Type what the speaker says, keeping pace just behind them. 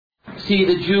see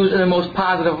the Jews in the most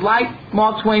positive light.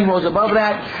 Mark Twain rose above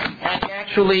that and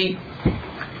actually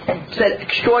said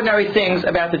extraordinary things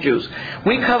about the Jews.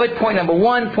 We covered point number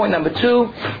 1, point number 2,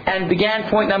 and began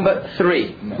point number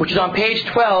 3, which is on page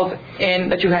 12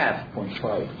 that you have. Point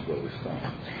 5 is where we stopped.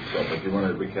 So, but you want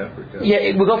to recap?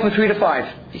 Yeah, we'll go from 3 to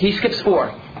 5. He skips 4,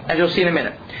 as you'll see in a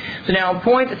minute. So now,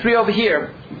 point 3 over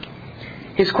here,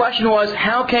 his question was,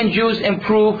 how can Jews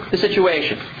improve the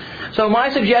situation? So my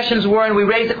suggestions were, and we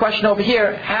raised the question over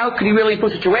here, how can you really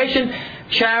improve the situation?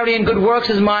 Charity and good works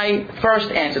is my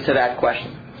first answer to that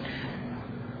question.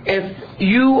 If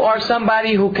you are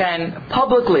somebody who can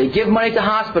publicly give money to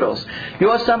hospitals, you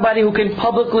are somebody who can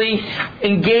publicly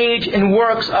engage in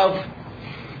works of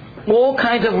all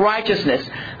kinds of righteousness,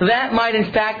 that might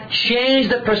in fact change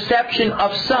the perception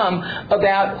of some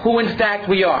about who in fact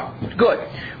we are. Good.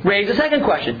 Raise the second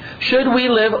question. Should we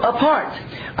live apart?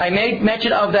 I made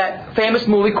mention of that famous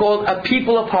movie called A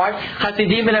People Apart,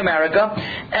 Hasidim in America,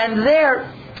 and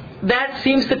there that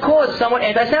seems to cause somewhat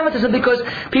anti-Semitism because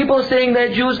people are saying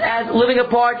they're Jews as living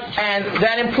apart, and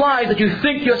that implies that you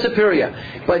think you're superior.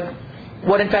 But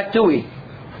what in fact do we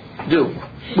do?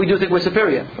 We do think we're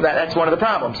superior. That's one of the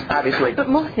problems, obviously. But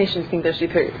most nations think they're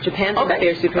superior. Japan thinks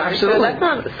they're superior. Absolutely.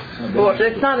 So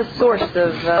that's not a source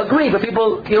of... Agree, but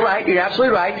people, you're right, you're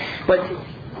absolutely right, but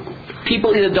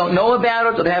people either don't know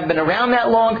about it or they haven't been around that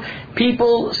long.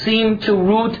 People seem to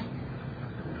root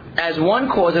as one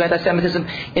cause of anti-Semitism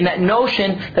in that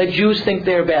notion that Jews think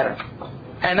they're better.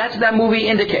 And that's what that movie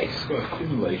indicates. So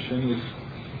assimilation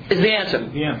is the answer.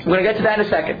 We're going to get to that in a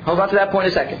second. Hold on to that point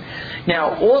in a second.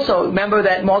 Now, also, remember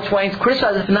that Mark Twain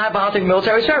criticized us for not volunteering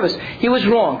military service. He was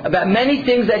wrong. About many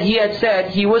things that he had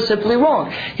said, he was simply wrong.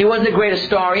 He wasn't a great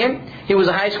historian. He was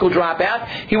a high school dropout.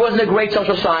 He wasn't a great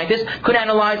social scientist. Couldn't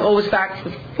analyze all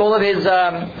of his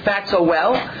facts so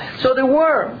well. So there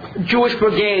were Jewish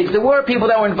brigades. There were people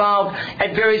that were involved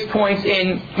at various points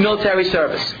in military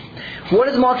service. What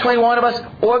does Mark Twain want of us?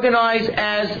 Organize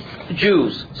as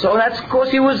Jews. So that's, of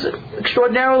course, he was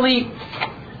extraordinarily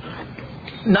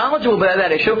knowledgeable about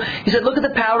that issue. He said, look at the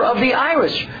power of the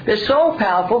Irish. They're so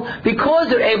powerful because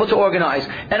they're able to organize.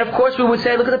 And of course we would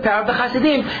say, look at the power of the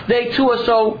Hasidim. They too are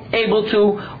so able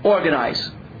to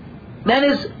organize. Then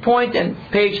his point in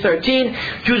page 13,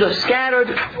 Jews are scattered,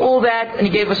 all that, and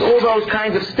he gave us all those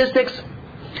kinds of statistics.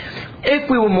 If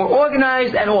we were more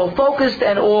organized and all focused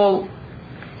and all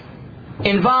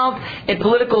involved in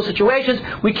political situations,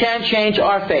 we can change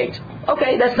our fate.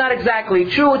 Okay, that's not exactly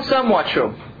true, it's somewhat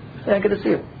true. Yeah, good to see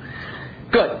you.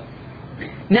 Good.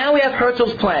 Now we have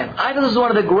Herzl's plan. I think this is one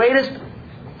of the greatest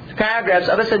paragraphs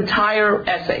of this entire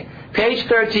essay. Page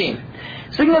 13.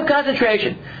 Speaking of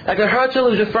concentration, Dr.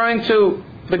 Herzl, who's referring to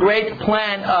the great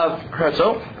plan of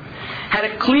Herzl, had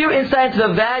a clear insight into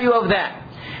the value of that.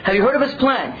 Have you heard of his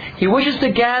plan? He wishes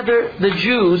to gather the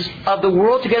Jews of the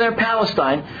world together in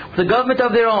Palestine with a government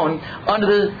of their own under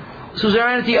the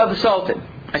suzerainty of the Sultan,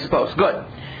 I suppose. Good.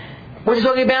 What's he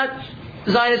talking about?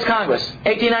 Zionist Congress,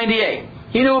 1898.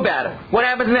 He knew about it. What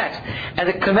happens next? At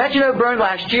the convention of Bern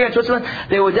last year in Switzerland,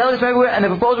 there were delegates from everywhere, and the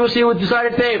proposal was seen with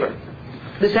decided favor.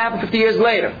 This happened 50 years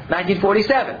later,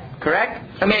 1947.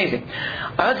 Correct? Amazing.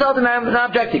 I'm not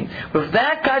objecting. With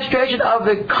that concentration of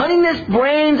the cunningest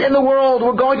brains in the world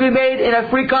were going to be made in a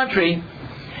free country,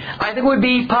 I think it would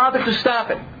be politics to stop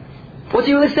it. What's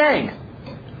he really saying?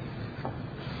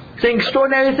 Saying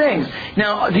extraordinary things.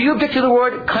 Now, do you object to the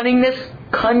word cunningness?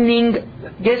 Cunningest?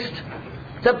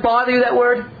 Does that bother you, that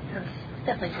word?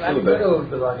 Definitely. A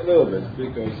little bit.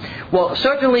 Because... Well,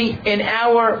 certainly in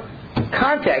our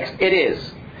context, it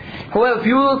is. However, if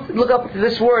you look up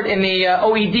this word in the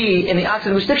OED, in the Oxford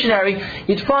English Dictionary,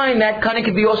 you'd find that cunning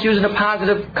can be also used in a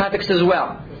positive context as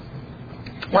well.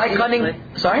 Why cunning?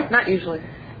 Sorry? Not usually.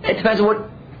 It depends on what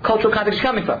cultural context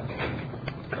you're coming from.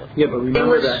 Yeah, but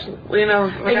remember English, that.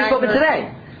 English spoken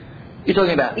today. You're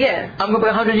talking about? Yeah. I'm going to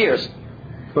put 100 years.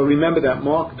 But remember that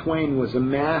Mark Twain was a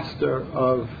master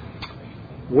of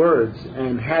words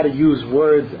and how to use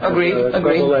words as a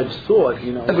double-edged sword.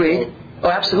 Agreed. So Oh,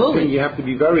 absolutely. you have to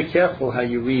be very careful how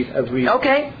you read every.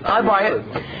 Okay, I buy it.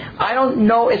 I don't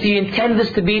know if he intended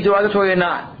this to be derogatory or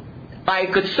not. I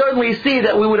could certainly see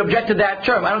that we would object to that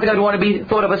term. I don't think I'd want to be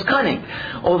thought of as cunning.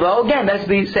 Although, again, that's to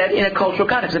be said in a cultural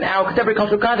context. In our contemporary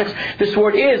cultural context, this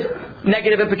word is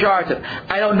negative and pejorative.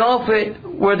 I don't know if it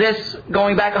were this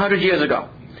going back 100 years ago.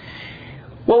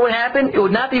 What would happen? It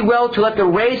would not be well to let the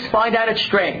race find out its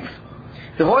strength.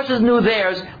 If the horses knew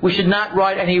theirs, we should not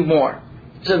ride any more.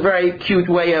 It's a very cute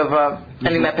way of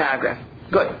ending that paragraph.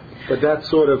 Good. But that's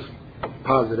sort of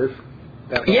positive.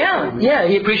 Yeah,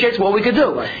 he appreciates what we could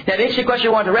do. Now, the interesting question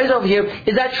I want to raise over here,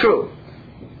 is that true?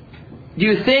 Do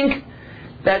you think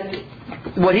that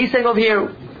what he's saying over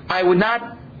here, it would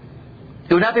not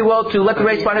be well to let the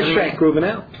race find its strength. It's proven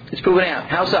out. It's proven out.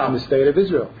 How so? In the state of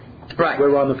Israel. Right.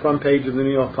 We're on the front page of the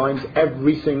New York Times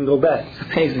every single day.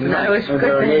 Amazing. Right. And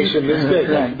we're a nation this big.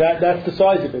 Right. That's the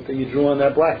size of it that you drew on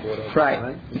that blackboard.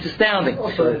 Right. It's astounding.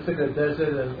 Also, they took a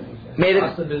desert and Made it-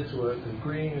 custom into it, and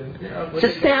green. And,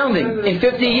 It's astounding. In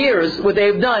 50 years, what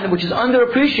they've done, which is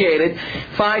underappreciated,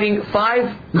 fighting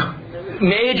 5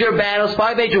 major battles,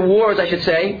 5 major wars, I should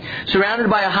say, surrounded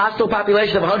by a hostile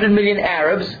population of 100 million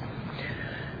Arabs.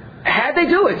 How'd they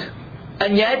do it?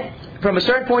 And yet, from a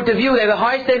certain point of view, they have a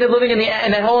high standard of living in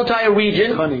that whole entire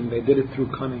region. Cunning. They did it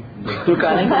through cunning. Through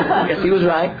cunning. Yes, he was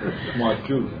right. Smart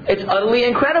too. It's utterly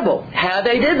incredible how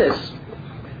they did this.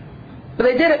 But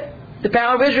they did it. The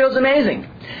power of Israel is amazing.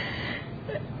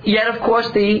 Yet, of course,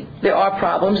 there are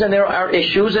problems and there are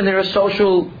issues and there are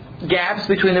social gaps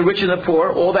between the rich and the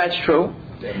poor. All that's true.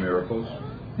 They have miracles.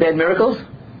 They had miracles?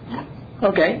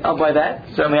 Okay, I'll buy that.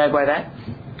 Certainly I buy that.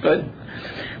 Good.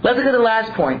 Let's look at the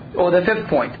last point, or the 5th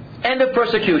point. End of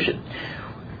persecution.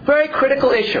 Very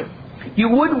critical issue. You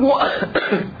would want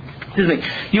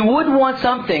you would want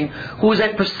something who is a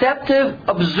perceptive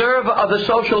observer of the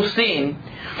social scene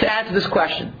to answer this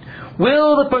question.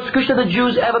 Will the persecution of the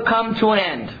Jews ever come to an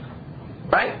end?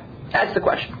 Right? That's the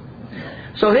question.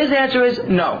 So his answer is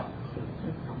no.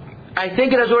 I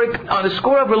think it has already, on the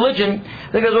score of religion,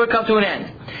 I think it has already come to an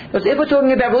end. Because if we're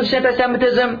talking about religious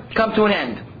anti-Semitism, come to an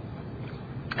end.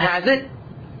 Has it?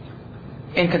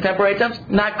 In contemporary terms?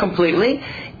 Not completely.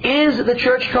 Is the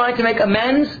church trying to make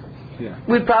amends? Yeah.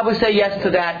 We'd probably say yes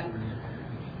to that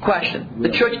question. The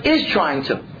church is trying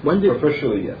to. When did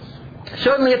Officially, yes.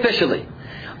 Certainly officially.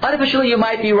 Unofficially, you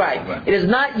might be right. It has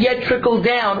not yet trickled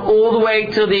down all the way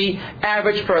to the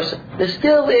average person. There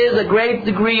still is a great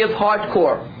degree of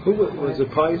hardcore. Who was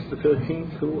it? Pius the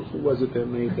 13th? Who was it that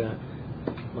made that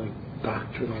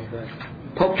doctrine of that?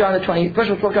 Pope John the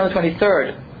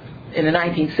 23rd in the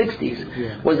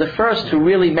 1960s was the first to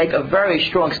really make a very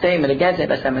strong statement against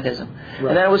anti-Semitism. Right.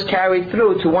 And then it was carried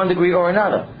through to one degree or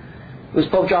another. It was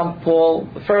Pope John Paul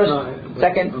I,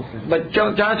 second, but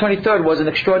John the 23rd was an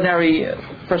extraordinary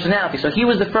personality. So he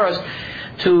was the first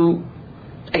to,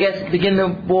 I guess, begin the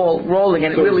ball rolling.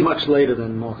 And so it really was much later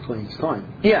than Mark Twain's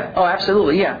time. Yeah. Oh,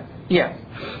 absolutely. Yeah.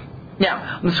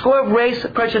 Now, on the score of race,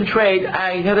 prejudice, and trade,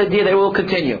 I have the idea that it will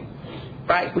continue,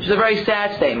 right? Which is a very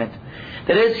sad statement.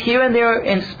 That is, here and there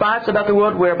in spots about the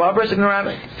world where barbarous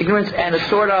ignorance and a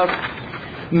sort of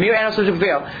mere animals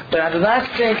prevail. But I do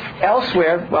not think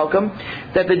elsewhere,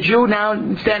 that the Jew now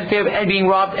stand in favor of being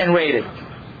robbed and raided.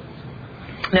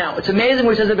 Now, it's amazing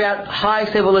what he says about high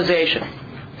civilization.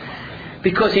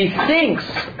 Because he thinks,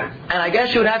 and I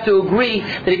guess you would have to agree,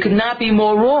 that he could not be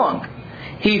more wrong.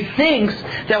 He thinks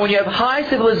that when you have high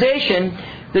civilization,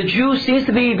 the Jew seems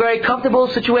to be very comfortable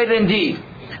situated indeed.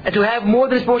 And to have more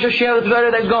than his proportional share of the pleasure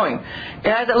that's going. It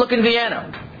has that look in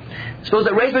Vienna. Suppose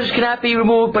that race prejudice cannot be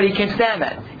removed, but he can stand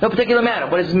that. No particular matter.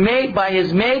 But is made by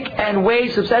his make and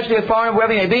ways substantially a foreigner,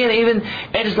 wherever he may be, and even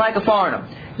enters like a foreigner.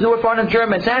 The word foreigner in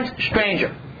German sense,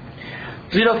 stranger.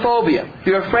 Xenophobia. If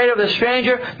you're afraid of the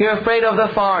stranger, you're afraid of the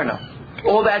foreigner.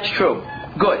 All that's true.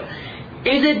 Good.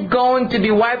 Is it going to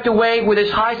be wiped away with this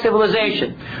high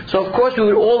civilization? So of course we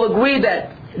would all agree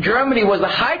that Germany was the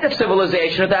height of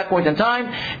civilization at that point in time,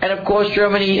 and of course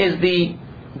Germany is the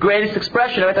greatest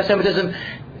expression of anti-Semitism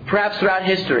perhaps throughout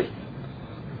history.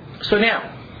 So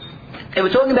now, if we're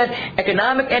talking about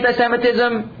economic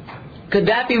anti-Semitism, could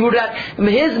that be rooted out?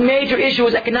 His major issue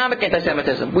was economic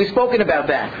anti-Semitism. We've spoken about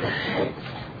that.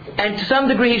 And to some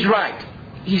degree he's right.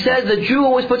 He says the Jew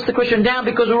always puts the Christian down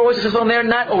because we're always successful and they're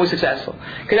not always successful.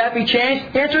 Could that be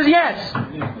changed? The answer is yes.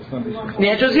 The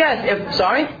answer is yes.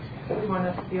 Sorry?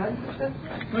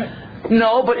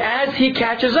 No, but as he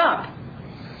catches up,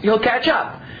 he'll catch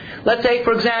up. Let's say,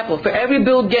 for example, for every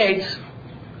Bill Gates,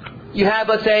 you have,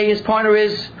 let's say, his partner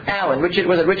is Allen.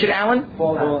 Richard Allen?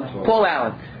 Paul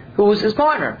Allen, who was his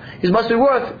partner. He must be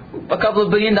worth a couple of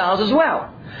 $1 billion as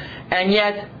well. And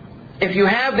yet, if you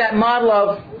have that model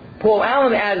of Paul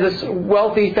Allen as this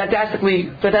wealthy,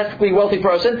 fantastically wealthy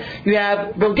person, you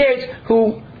have Bill Gates,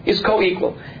 who is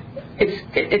co-equal.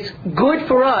 It's good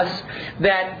for us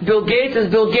that Bill Gates is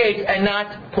Bill Gates and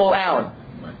not Paul Allen.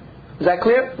 Is that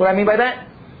clear? What I mean by that?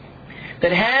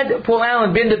 That had Paul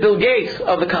Allen been the Bill Gates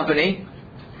of the company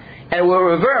and it were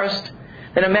reversed,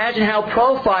 then imagine how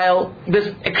profile this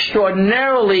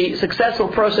extraordinarily successful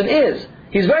person is.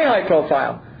 He's very high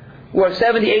profile. Worth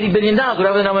 $70, $80 billion,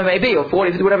 whatever the number may be, or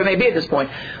 40, 50, whatever it may be at this point.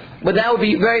 But that would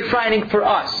be very frightening for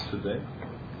us. Today?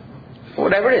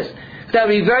 Whatever it is. That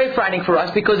would be very frightening for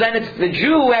us because then it's the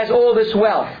Jew who has all this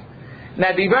wealth.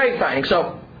 That'd be very frightening.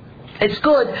 So, it's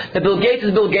good that Bill Gates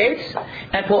is Bill Gates,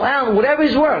 and Paul Allen, whatever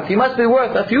he's worth, he must be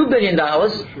worth a few $1 billion,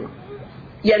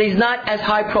 yet he's not as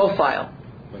high profile.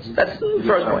 That's the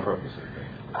first point.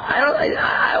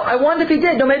 I wonder if he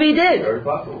did. No, maybe he did. Very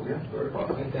possible, yeah. Very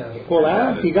possible. Paul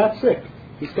Allen, he got sick.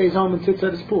 He stays home and sits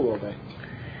at his pool all day.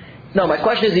 No, my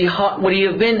question is, would he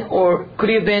have been, or could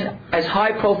he have been as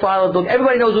high profile as Bill?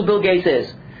 Everybody knows who Bill Gates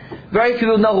is. Very few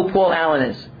people know who Paul Allen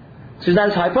is. So he's not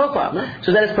as high profile. No. So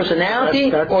is that his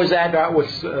personality, or is that... That was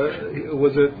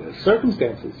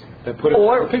circumstances that put it in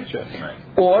the picture.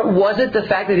 Or was it the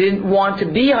fact that he didn't want to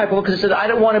be high profile because he said, I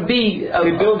don't want to be a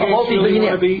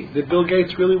multi-billionaire? Did Bill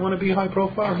Gates really want to be high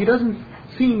profile? He doesn't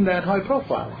seem that high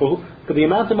profile. For the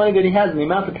amount of money that he has and the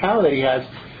amount of power that he has,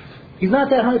 he's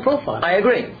not that high profile. I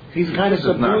agree. He's kind of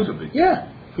subdued. Yeah.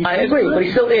 I agree, but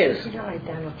he still is. Like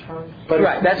Donald Trump.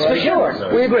 Right, that's for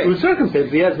sure. We agree. Through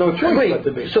circumstances, he has no choice but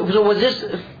to be. So was this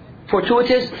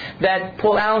fortuitous that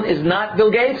Paul Allen is not Bill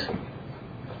Gates?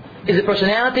 Is it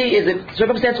personality? Is it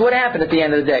circumstance? What happened at the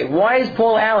end of the day? Why is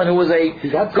Paul Allen, who was a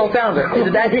co-founder, is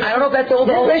it that? I don't know if that's the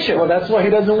whole issue. Well, that's why he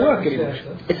doesn't work anymore.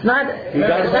 It's not.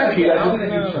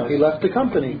 He left the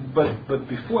company. But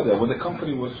before that, when the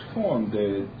company was formed,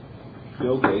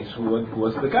 Bill Gates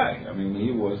was the guy. I mean,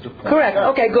 he was the correct. Guy.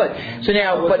 Okay, good. So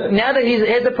now that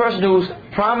here's the person who's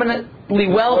prominently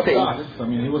wealthy. I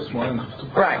mean, he was smart enough to.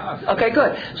 Right. Okay,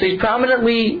 good. So he's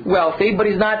prominently wealthy, but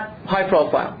he's not high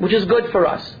profile, which is good for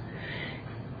us.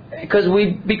 Because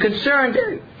we'd be concerned,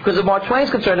 because of Mark Twain's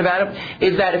concern about him,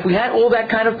 is that if we had all that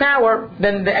kind of power,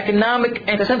 then the economic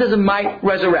anti-Semitism might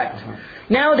resurrect.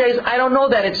 Nowadays, I don't know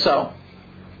that it's so.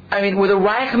 I mean, were the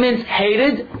Reichmans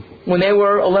hated when they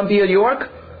were Olympia, New York?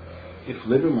 If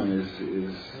Lieberman is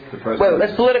the president... Well,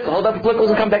 that's political. Hold up, the politicals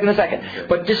will come back in a second.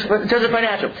 But just in terms of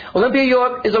financial. Olympia, New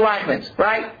York is the Reichmans,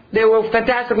 right? They were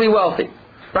fantastically wealthy,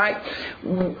 right?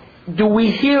 Do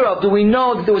we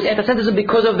know that there was anti-Semitism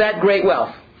because of that great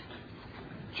wealth?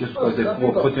 Just because they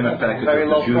were put in a package of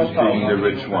the Jews being the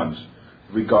rich ones,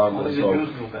 regardless of,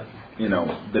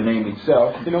 the name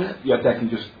itself. You're attacking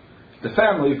just the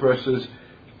family versus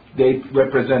they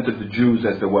represented the Jews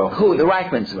as the wealthy. Who? The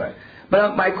Reichmans. Right.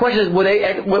 But my question is, were they?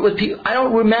 I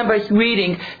don't remember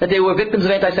reading that they were victims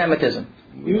of anti-Semitism.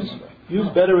 Use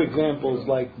better examples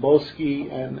like Boesky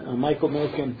and Michael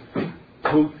Milken,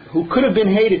 who could have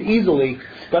been hated easily.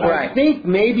 But I think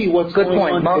maybe what's going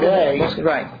on today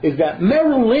is that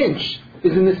Merrill Lynch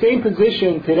is in the same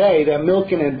position today that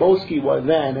Milken and Boesky was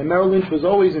then, and Merrill Lynch was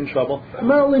always in trouble. And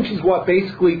Merrill Lynch is what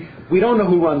basically, we don't know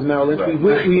who runs Merrill Lynch.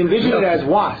 We envision it as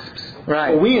WASPs.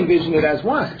 Right. Or we envision it as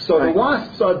WASPs. So the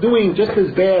WASPs are doing just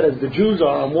as bad as the Jews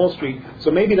are on Wall Street.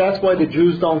 So maybe that's why the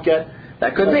Jews don't get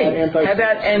that could be. How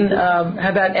about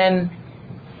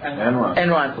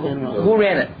Enron? Who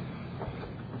ran it?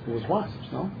 It was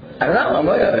WASPs, no? I don't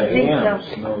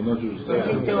know. No Jews.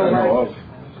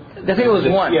 I think it was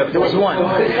one. There was one. It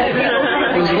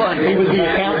was one. He was the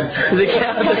accountant.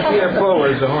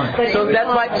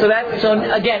 So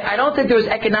again, I don't think there is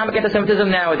economic anti-Semitism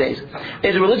nowadays.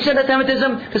 Is religious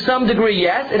anti-Semitism? To some degree,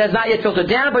 yes. It has not yet filtered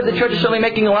down, but the church is certainly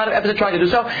making a lot of efforts trying to do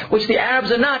so, which the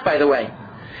Arabs are not, by the way.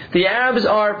 The Arabs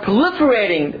are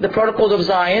proliferating the protocols of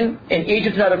Zion in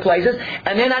Egypt and other places,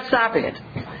 and they're not stopping it.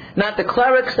 Not the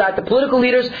clerics, not the political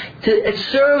leaders. It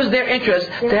serves their interest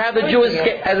to have the Jew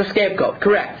as a scapegoat.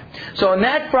 Correct. So on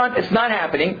that front, it's not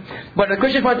happening. But on the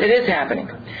Christian front, it is happening.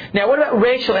 Now, what about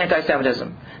racial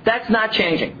anti-Semitism? That's not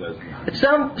changing. It's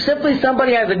simply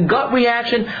somebody has a gut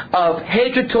reaction of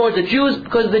hatred towards the Jews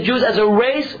because the Jews as a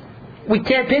race, we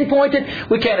can't pinpoint it,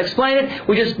 we can't explain it,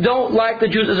 we just don't like the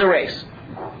Jews as a race.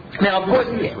 Now, of course,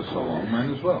 for so long,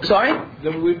 mine as well. Sorry?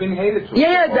 We've been hated.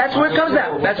 Yeah, that's where it comes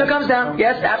down. That's what comes down.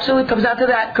 Yes, absolutely comes down to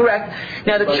that. Correct.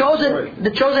 Now, the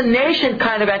chosen nation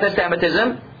kind of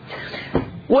anti-Semitism.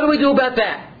 What do we do about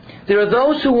that? There are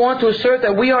those who want to assert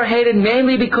that we are hated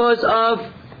mainly because of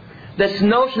this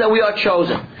notion that we are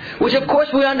chosen, which of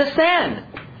course we understand.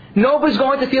 Nobody's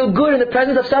going to feel good in the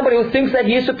presence of somebody who thinks that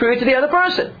he is superior to the other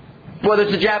person, whether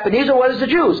it's the Japanese or whether it's the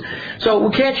Jews. So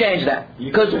we can't change that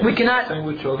because we cannot.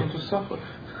 We're chosen to suffer.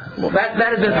 Well, that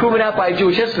has been proven out by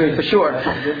Jewish history for sure.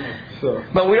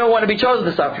 But we don't want to be chosen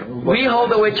to suffer. We hold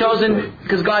that we're chosen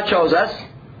because God chose us,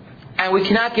 and we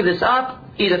cannot give this up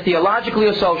either theologically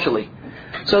or socially.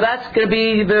 So that's going to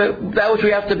be that which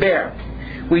we have to bear.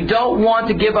 We don't want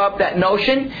to give up that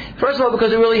notion. First of all,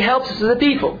 because it really helps us as a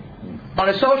people on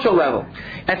a social level.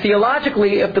 And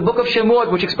theologically, if the book of Shemot,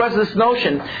 which expresses this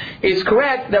notion, is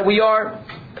correct, that we are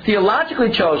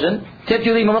theologically chosen, then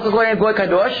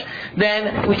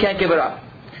we can't give it up.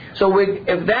 So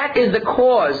if that is the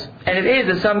cause, and it is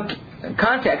in some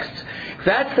contexts,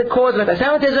 That's the cause of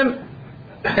anti-Semitism,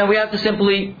 and we have to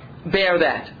simply bear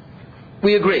that.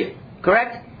 We agree.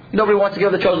 Correct? Nobody wants to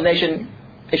give up the chosen nation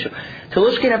issue.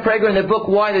 Telushkin and Prager in their book,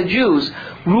 Why the Jews,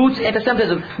 roots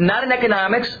anti-Semitism not in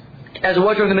economics, as it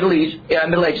was during the Middle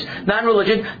Ages, not in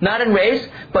religion, not in race,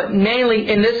 but mainly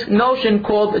in this notion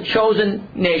called the chosen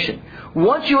nation.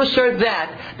 Once you assert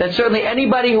that, then certainly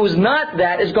anybody who is not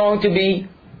that is going to be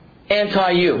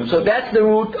anti-you. So that's the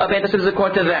root of anti-Semitism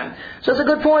according to them. So it's a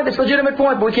good point, it's a legitimate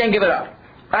point, but we can't give it up.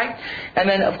 Right? And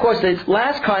then, of course, the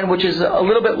last kind, which is a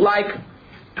little bit like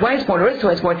Twain's point, or is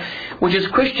Twain's point, which is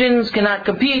Christians cannot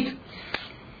compete.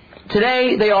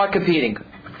 Today, they are competing,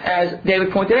 as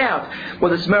David pointed out.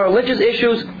 Whether it's more religious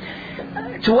issues,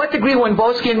 to what degree when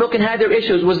Bosky and Milken had their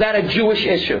issues, was that a Jewish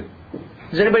issue?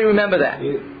 Does anybody remember that?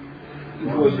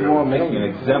 It was more making an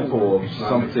example of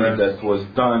something that was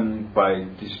done by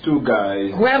these two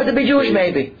guys. Who happened to be Jewish,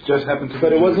 maybe. Just happened to be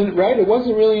But it wasn't, right? It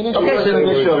wasn't really an issue. Okay, it wasn't an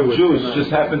issue of Jews. Just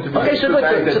happened to be okay, so good.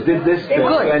 that did this thing.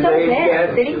 Good. And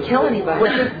They didn't kill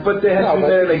anybody. But they had to be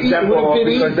an example of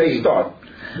because they start.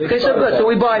 Okay, so good. So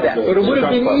we buy that. But it would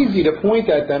have been easy to point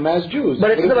at them as Jews.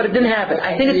 But it didn't happen.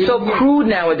 I think it's so crude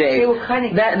nowadays.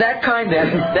 That kind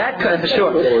for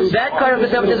sure. That kind of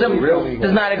anti-Semitism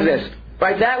does not exist.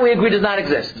 Right? That we agree does not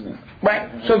exist. Right?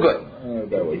 So good.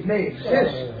 It may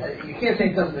exist. You can't say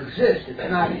it doesn't exist. It's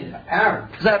not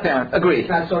apparent. It's not apparent. Agreed. It's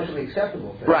not socially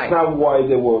acceptable. Right. That's not why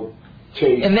they were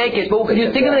chased. And naked. But can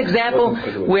you think of an example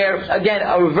where, again,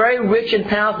 a very rich and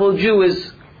powerful Jew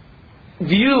is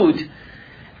viewed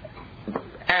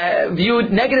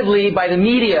negatively by the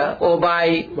media or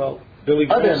by Billy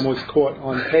others? Graham was caught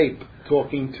on tape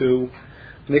talking to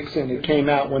Nixon. It came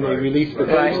out when they released the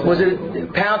tape. Right. Was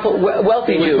it powerful,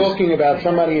 wealthy They Jews? were talking about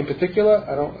somebody in particular.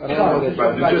 I don't know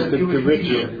that. Just the rich.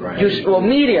 Jews, well,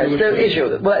 media is the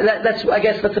issue. Well, I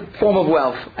guess that's a form of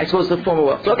wealth. I suppose it's a form of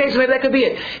wealth. So, okay, so maybe that could be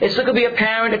it. It still could be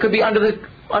apparent. It could be under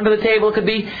the table. It could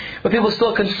be, but people are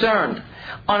still concerned.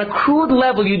 On a crude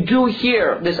level, you do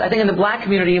hear this. I think in the black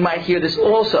community, you might hear this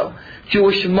also.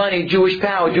 Jewish money, Jewish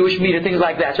power, Jewish media, things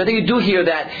like that. So I think you do hear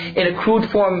that in a crude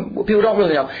form. People don't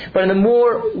really know. But in the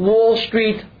more Wall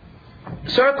Street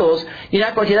circles, you're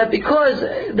not going to hear that because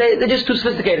they're just too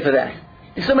sophisticated for that.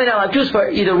 They still may not like Jews for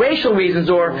either racial reasons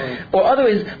or other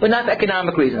reasons, but not for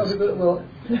economic reasons. Well,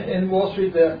 in Wall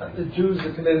Street, the Jews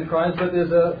that committed crimes, but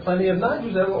there's plenty of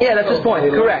non-Jews that Yeah, that's his point.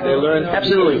 Correct. They learn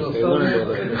absolutely.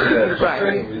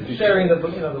 Right. Sharing the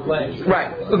blame.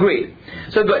 Right. Agreed.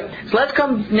 So good. So let's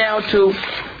come now to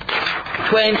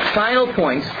Twain's final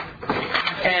point,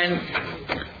 and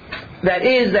that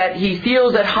is that he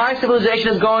feels that high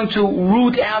civilization is going to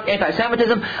root out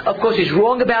anti-Semitism. Of course, he's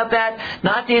wrong about that.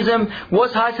 Nazism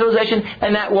was high civilization,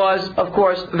 and that was, of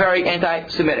course, very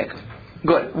anti-Semitic.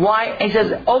 Good. Why? He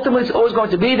says, ultimately it's always going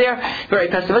to be there. Very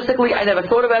pessimistically, I never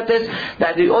thought about this,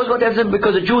 that it's always going to have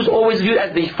because the Jew is always viewed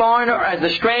as the foreigner, as the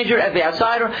stranger, as the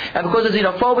outsider, and because of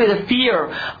xenophobia, the fear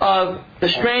of the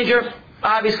stranger,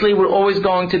 obviously we're always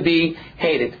going to be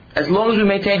hated, as long as we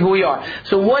maintain who we are.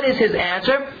 So what is his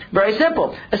answer? Very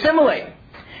simple. Assimilate.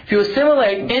 If you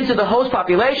assimilate into the host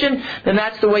population, then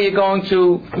that's the way you're going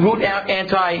to root out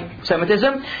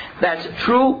anti-Semitism. That's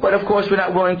true, but of course we're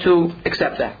not willing to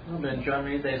accept that. Well, in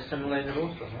Germany they assimilated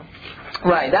also, huh?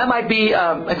 Right, that might be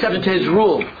exception to his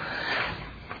rule.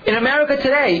 In America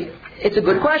today, it's a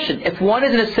good question. If one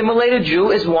is an assimilated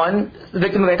Jew, is one the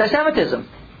victim of anti-Semitism?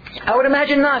 I would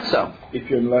imagine not so. If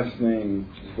your last name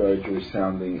is very Jewish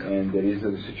sounding and there is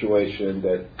a situation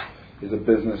that is a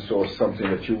business or something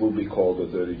that you will be called a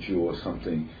dirty Jew or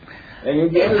something.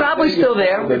 And it's probably still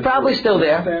there. It's probably still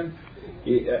there.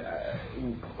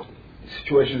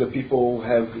 Situations that people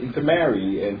have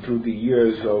intermarry and through the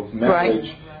years of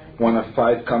marriage, when a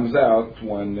fight comes out,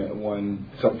 when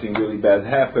something really bad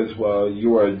happens, well,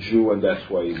 you are a Jew and that's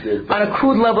why you did that. On a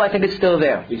crude level, I think it's still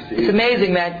there. It's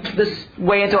amazing that this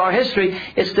way into our history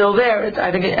is still there.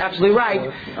 I think it's absolutely right.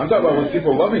 I'm talking about when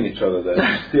people loving each other.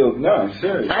 That still, no, I'm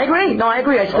serious. I agree. No, I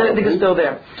agree. I still think it's still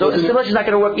there. So assimilation's not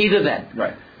going to work either then.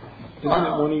 Right. Isn't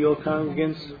it one of your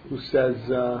congregants who says,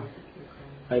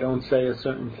 I don't say a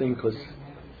certain thing because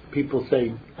people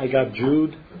say, I got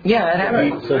Jewed? Yeah, that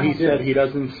happens. So he said he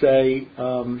doesn't say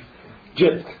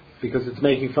gypped because it's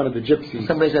making fun of the gypsies.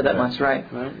 Somebody said that once, right?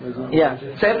 Yeah,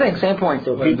 same thing, same point.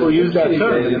 So people use that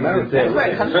term in America. That's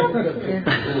right. I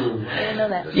didn't know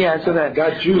that. Yeah, so that.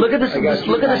 Got you. Look at this.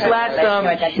 Look at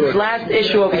this last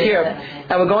issue over here,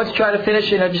 and we're going to try to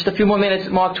finish in just a few more minutes.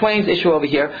 Mark Twain's issue over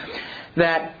here,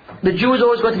 that the Jew is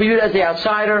always going to be viewed as the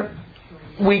outsider.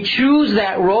 we choose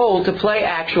that role to play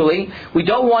actually. We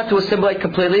don't want to assimilate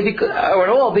completely or at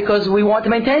all because we want to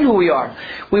maintain who we are.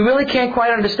 We really can't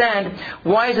quite understand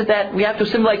why is it that we have to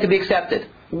assimilate to be accepted.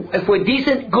 If we're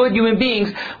decent, good human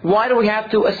beings, why do we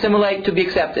have to assimilate to be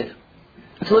accepted?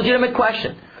 It's a legitimate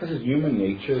question. Because it's human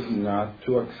nature not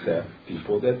to accept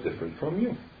people that are different from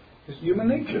you. It's human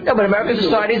nature. No, but American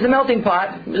society is the melting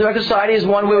pot. American society is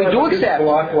one where we do accept. This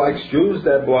block likes Jews,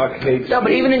 that block hates No,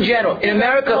 but even in general. In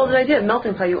America... The whole idea of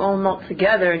melting pot, you all melt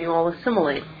together and you all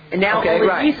assimilate. And now,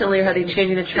 recently, are they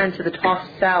changing the trend to the tossed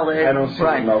salad? I don't see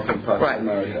melting pot in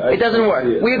America. It doesn't work.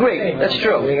 We agree. That's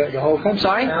true. The whole country.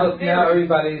 Sorry? Now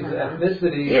everybody's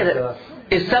ethnicity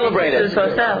is celebrated.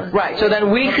 Right. So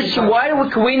then why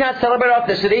can we not celebrate our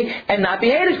ethnicity and not be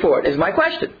hated for it? Is my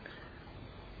question.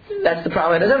 That's the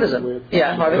problem in anti-Semitism.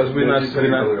 Yeah, Harvey? Because we're not.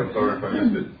 Sorry if I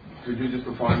missed it. Could you just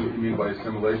define what you mean by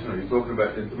assimilation? Are you talking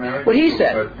about intermarriage? What he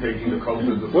said. About taking the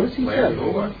cultures of what does he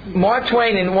say? Mark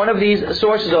Twain, in one of these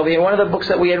sources over here, one of the books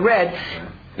that we had read,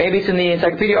 maybe it's in the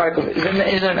encyclopedia article,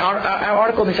 it's an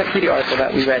article in the encyclopedia article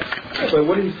that we read. But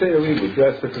what did he say? We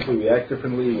dress differently, we act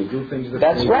differently, we do things differently.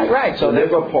 That's right. So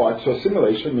live apart. So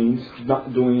assimilation means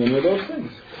not doing any of those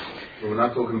things. So we're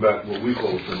not talking about what we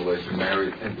call assimilation,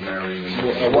 intermarrying.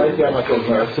 And why is that not talking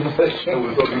about assimilation? So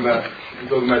we're talking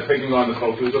about taking on the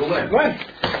cultures of the land. Right.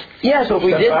 Yeah, so if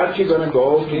we did... You're going to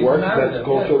go to work that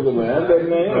culture of the land,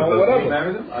 and whatever.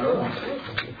 Marry them? I don't know.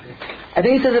 I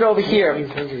think he says it over here,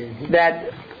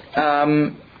 that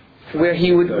where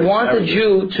he would want the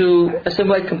Jew to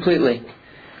assimilate completely.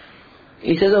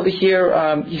 He says over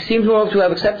here, he seems to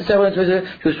have accepted several instances,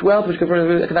 Jewish wealth, which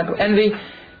confirmed economic envy,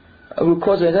 who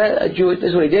caused a Jew,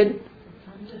 this is what he did.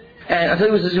 And until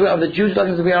he was of the Jews,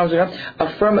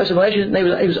 affirm assimilation,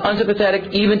 he was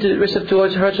unsympathetic even to the risk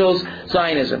towards Herzl's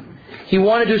Zionism. He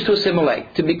wanted Jews to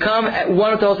assimilate, to become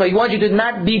one with the whole family. He wanted you to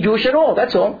not be Jewish at all.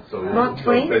 That's all. Mark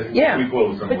Twain? Yeah.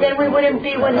 But then we wouldn't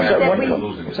be when he said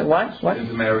we... So what?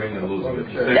 Intermarrying and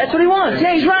losing it. That's what he wants.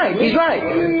 Yeah, he's right. He's right.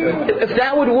 If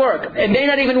that would work, it may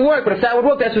not even work, but if that would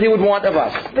work, that's what he would want of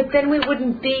us. But then we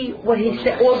wouldn't be what he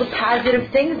said, all the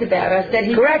positive things about us. That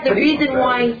he correct. The reason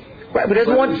why... Right, but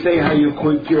doesn't want to say how you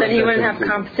quit your... Then he wouldn't have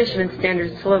competition and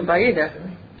standards to live by either.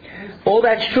 All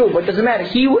that's true, but it doesn't matter.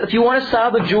 If you want to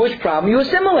solve the Jewish problem, you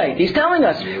assimilate. He's telling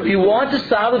us. If you want to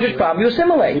solve the Jewish problem, you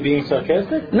assimilate. Is he being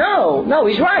sarcastic? No,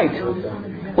 he's right.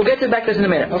 We'll get back to this in a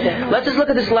minute. Okay. Let's just look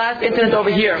at this last incident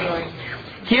over here.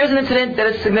 Here's an incident that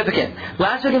is significant.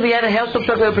 Last week we had a hailstorm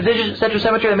struck a prodigious central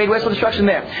cemetery that made wasteful destruction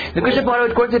there. The Christian part of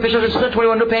it, according to the officials,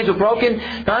 621 new panes were broken,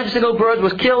 900 single birds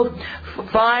was killed,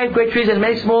 5 great trees and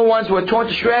many small ones were torn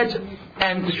to shreds,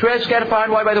 and the shreds scattered far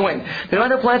and wide by the wind. The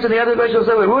other plants and the other vegetables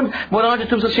were ruined, more than 100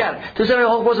 tombs were shattered. 2 several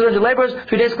whole forces of laborers,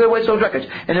 3 days clear away stolen records.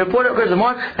 And the report occurs the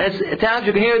mark, and its towns,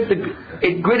 you can hear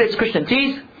it grit its Christian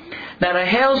teeth, that a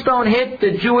hailstone hit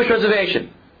the Jewish reservation.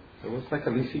 It was like a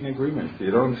leasing agreement.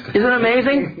 You don't... Isn't it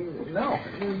amazing? No.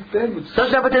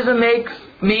 Such nepotism makes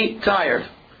me tired.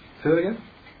 Say that again?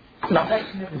 No.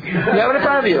 You have it in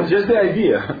front of you. Just the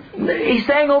idea. He's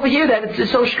saying over here that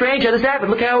it's so strange how this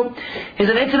happened. Look how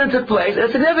an incident took place, and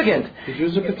it's significant. The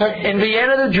Jews are protected. In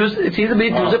Vienna, it seems to be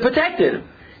the Jews are protected.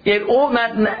 Yet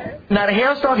not a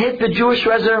hailstone hit the Jewish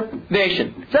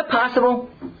reservation. Is that possible?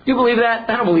 Do you believe that?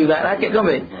 I don't believe that. I can't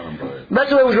believe it. That's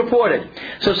the way it was reported.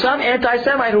 So some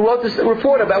anti-Semite who wrote this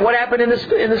report about what happened in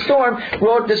the storm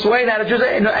wrote this way, not a Jew,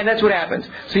 and that's what happens.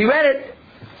 So he read it,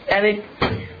 and it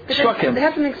struck him. They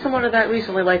have something similar to that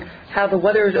recently, like how the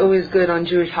weather is always good on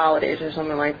Jewish holidays or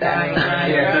something like that.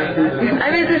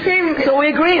 I mean, it's the same. So we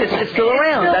agree. It's still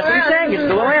around. That's what he's saying. It's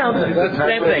still around.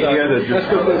 Same thing. That's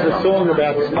because there's a song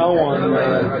about snow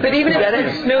on. But even if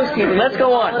it's snow season, let's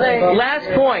go on. Last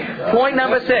point. Point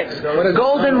number 6.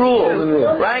 Golden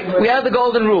rule. Right? We have the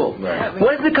golden rule.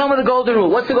 What has become of the golden rule?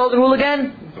 What's the golden rule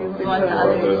again?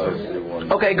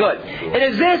 Okay, good. It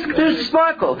exists. There's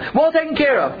sparkle. Well taken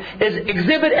care of. Is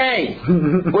Exhibit A.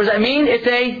 What does that mean? It's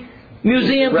a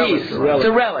museum piece. It's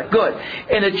a relic. Good.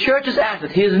 And the church's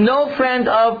asset. He is no friend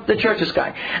of the church's guy.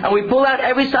 And we pull out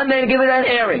every Sunday to give it an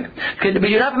airing. But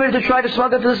you're not permitted to try to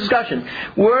smuggle into this discussion.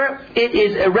 Where it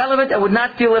is irrelevant and would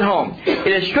not feel at home. It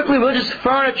is strictly religious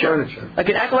furniture. Like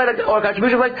an acolyte or a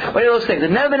contribution like one of those things.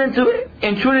 It's never been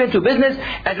intruded into business.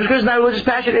 And because it's not a religious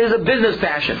passion, it is a business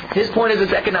passion. His point is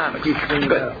it's economics.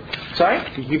 Good. Sorry?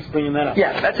 He keeps bringing that up.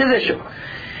 Yeah, that's his issue.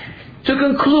 To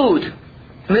conclude,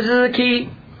 and this is a key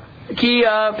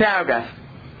paragraph.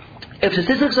 If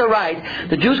statistics are right,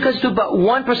 the Jews constitute about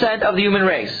 1% of the human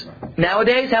race.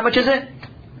 Nowadays, how much is it?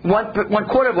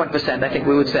 1/4 of 1%, I think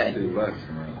we would say.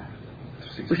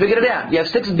 We figured it out. You have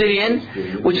 6 billion,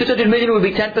 which 600 million would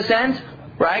be 10%,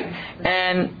 right?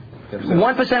 And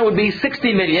 1% would be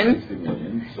 60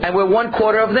 million, and we're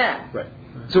 1/4 of that. Right.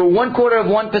 So we're 1/4 of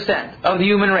 1% of the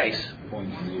human race.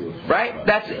 Right?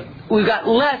 We've got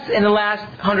less in the last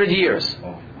 100 years.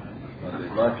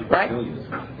 Right?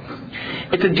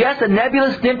 It suggests a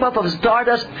nebulous dim puff of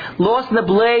stardust lost in the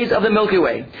blaze of the Milky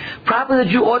Way. Probably the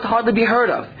Jew ought hardly be heard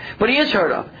of, but he is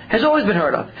heard of, has always been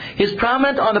heard of. He is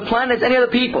prominent on the planet as any other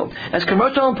people. As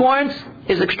commercial importance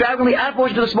is extravagantly out of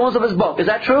proportion to the smallness of his bulk. Is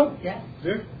that true? Yeah.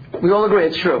 We all agree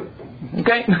it's true.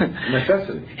 Okay?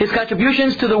 Necessity. His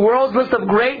contributions to the world's list of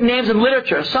great names in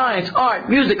literature, science, art,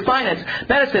 music, finance,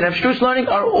 medicine, and abstruse learning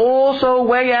are also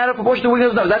way out of proportion to what he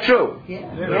does. Is that true?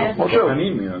 Yeah. Well, true. I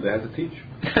mean, they had to teach.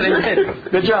 They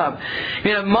did. Good job.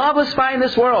 Marvelous fight in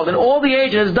this world, and all the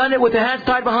age, and has done it with their hands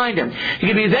tied behind him. He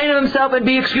can be vain of himself and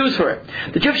be excused for it.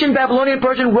 The Egyptian, Babylonian,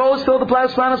 Persian rose, filled the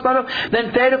palace,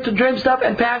 then faded up to dream stuff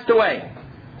and passed away.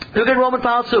 The good Roman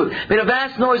followed suit, made a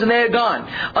vast noise, and they had gone.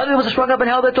 Others was sprung up and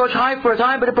held their torch high for a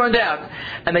time, but it burned out.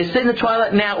 And they sit in the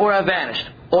twilight now or have vanished.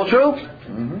 All true?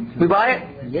 Mm-hmm. We buy it?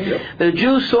 Yeah. The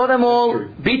Jews saw them all,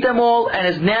 beat them all, and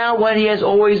is now what he has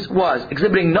always was,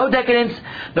 exhibiting no decadence,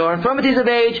 no infirmities of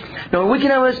age, no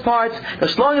weakening of his parts, no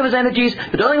slowing of his energies,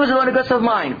 no dulling of his own aggressive of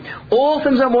mind. All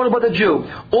things are mortal but the Jew.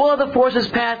 All other forces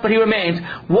pass, but he remains.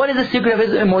 What is the secret of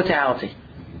his immortality?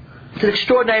 It's an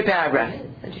extraordinary paragraph.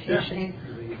 Education.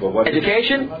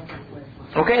 Education?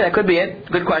 Okay, that could be it.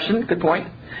 Good question. Good point.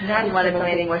 Now you wanted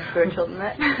something more spiritual than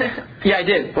that? Yeah, I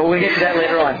did, but we'll get to that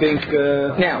later on. I think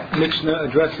now, Mishnah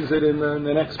addresses it in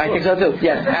the next book. I think so too.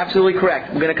 Yes, absolutely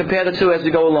correct. We're going to compare the two as we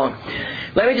go along.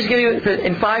 Let me just give you,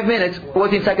 in 5 minutes,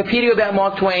 what the Encyclopedia about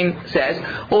Mark Twain says.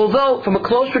 Although, from a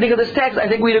close reading of this text, I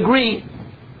think we'd agree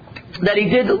that he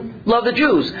did love the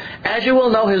Jews. As you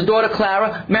will know, his daughter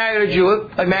Clara married a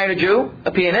Jew,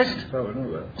 a pianist. Oh, I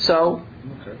know that. So,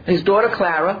 his daughter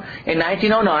Clara, in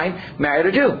 1909, married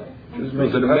a Jew.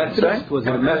 Was it a Methodist? Was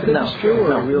it a Methodist Jew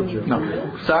or a real Jew? No.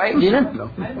 Sorry, Gina? No.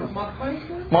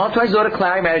 Mark Twain's daughter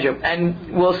Clara married a Jew. And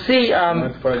we'll see,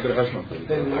 over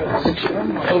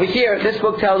here, this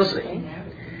book tells us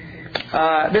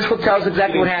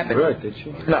exactly what happened. Right, did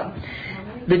she? No.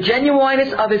 The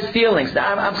genuineness of his feelings.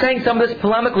 Now, I'm saying some of this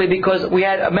polemically because we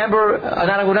had a member,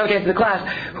 who never came to the class,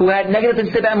 who had negative things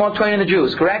to say about Mark Twain and the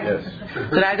Jews, correct? Yes.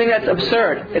 So I think that's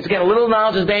absurd. It's again, a little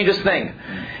knowledge is a dangerous thing.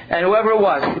 And whoever it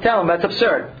was, tell him that's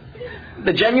absurd.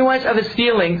 The genuineness of his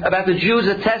feeling about the Jews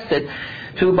is attested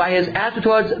to by his attitude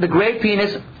towards the great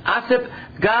pianist Asif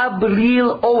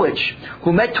Gabrielowitsch,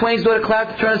 who met Twain's daughter Clara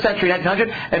at the turn of the century, 1900,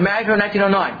 and married her in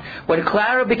 1909. When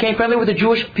Clara became friendly with the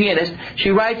Jewish pianist,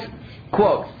 she writes,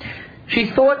 quote, "She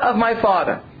thought of my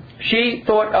father. She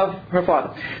thought of her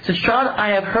father. Since child,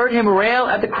 I have heard him rail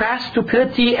at the crass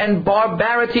stupidity and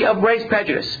barbarity of race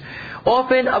prejudice.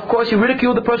 Often, of course, he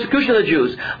ridiculed the persecution of the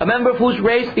Jews, a member of whose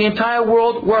race the entire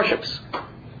world worships.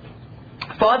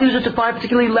 Father used to find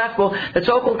particularly laughable that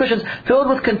so-called Christians, filled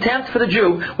with contempt for the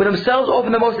Jew, were themselves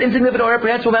often the most insignificant or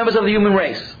reprehensible members of the human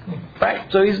race." Right?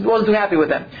 So he wasn't too happy with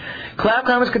them. Clara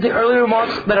comments contain earlier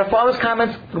remarks that her father's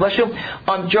comments, bless you,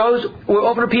 on Jews were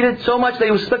often repeated so much that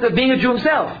he was suspected of being a Jew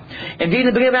himself. Indeed, in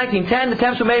the beginning of 1910,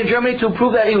 attempts were made in Germany to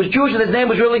prove that he was Jewish and his name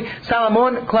was really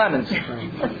Salomon Clemens.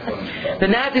 The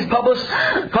Nazis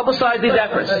publicized these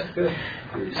efforts.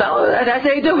 So that's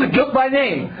how you do it, guilt by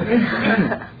name.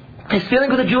 His feeling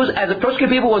with the Jews as a persecuted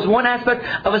people was one aspect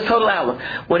of his total outlook.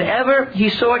 Whenever he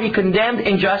saw it, he condemned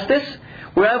injustice,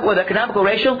 whether economic or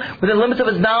racial, within the limits of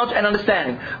his knowledge and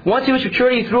understanding. Once he was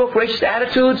mature, he threw off racist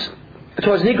attitudes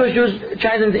towards Negroes, Jews,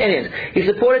 Chinese, and Indians. He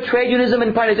supported trade unionism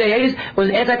in the 80s, was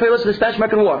an anti-imperialist of the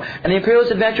Spanish-American War, and the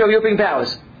imperialist adventure of European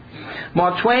powers.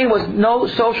 Mark Twain was no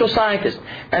social scientist,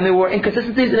 and there were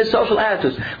inconsistencies in his social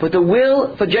attitudes, but the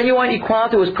will for genuine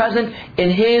equality was present in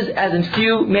his as in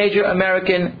few major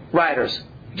American writers,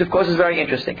 which of course is very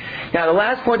interesting. Now the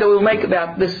last point that we'll make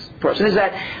about this person is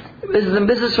that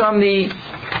this is from the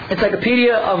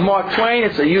Encyclopedia of Mark Twain.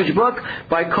 It's a huge book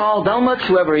by Carl Dulmich,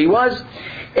 whoever he was.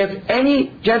 If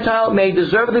any Gentile may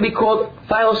deservedly be called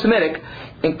philo-Semitic,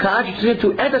 in contradiction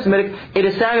to anti-Semitic, it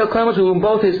is Samuel Clemens who, in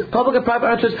both his public and private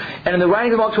utterances and in the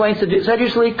writings of Mark Twain,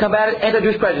 sedulously combated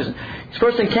anti-Jewish prejudice. His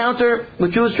first encounter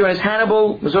with Jews during his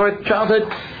Hannibal, Missouri childhood,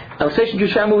 an Alsatian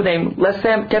Jewish family named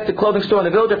Lessem kept a clothing store in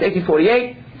the village after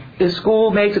 1848. His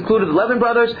schoolmates included the Levin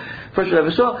brothers, first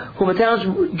ever saw, whom the town's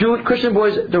Jewish Christian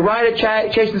boys derided,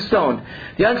 chased, and stoned.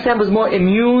 The young Sam was more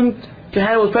immune to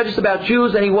Hannibal's prejudice about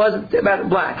Jews than he was about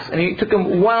blacks, and it took him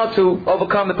a while to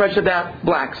overcome the prejudice about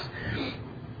blacks.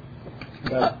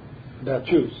 About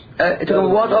Jews. It took him a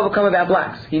while to overcome about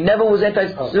blacks. He never was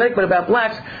anti-Semitic, but about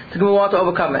blacks, it took him a while to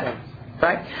overcome that.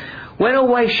 Right? When or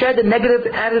why shed the negative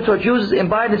attitude toward Jews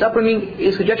imbibed in his upbringing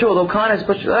is conjectural, although Kahn has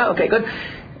pushed... okay, good.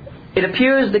 It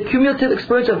appears the cumulative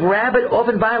experience of rabid,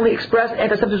 often violently expressed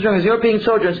anti-Semitism during his European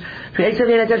sojourns between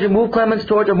 1870 and 1900 moved Clemens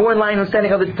towards a more in-line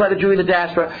understanding of the plight of Jewry in the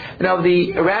diaspora and of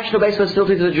the irrational basis of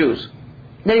hostility to the Jews.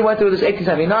 Then he went through this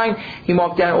 1879. He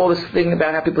marked down all this thing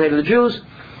about how people hated the Jews.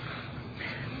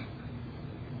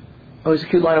 Oh, there's a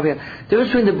cute line over here. The difference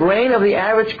between the brain of the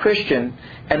average Christian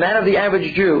and that of the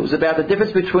average Jew is about the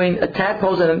difference between a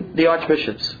tadpoles and the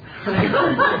archbishops.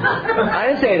 I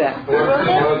didn't say that.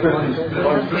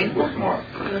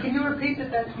 Can you repeat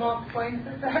that small point?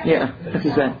 Yeah, that's what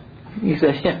he said. He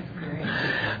said, yeah.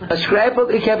 A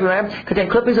scrapbook he kept around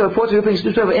contained clippings of reports of European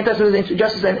newspapers of anti-Semitic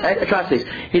injustice and atrocities.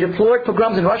 He deplored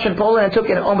pogroms in Russia and Poland and took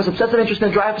an almost obsessive interest in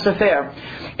the Dreyfus affair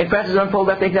in France's unfold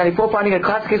after 1894, finding a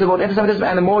classic case of both anti-Semitism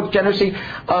and the moral degeneracy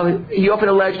he often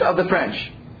alleged of the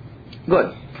French.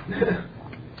 Good.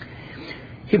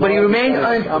 But he remained...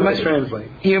 I must translate.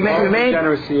 He remained...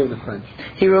 Degeneracy of the French.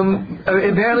 He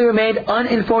apparently remained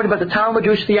uninformed about the Talmud,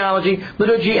 Jewish theology,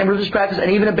 liturgy, and religious practice,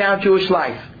 and even about Jewish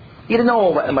life. He didn't know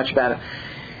all that much about it.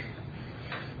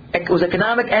 It was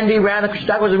economic envy around the Christian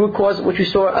doctrine was the root cause which we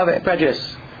saw of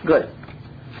prejudice. Good.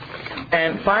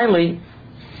 And finally,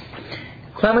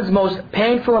 Clemens' most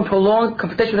painful and prolonged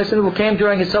confrontation with anti-Semitism came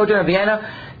during his sojourn in Vienna,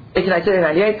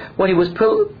 1898, when he was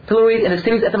pilloried in the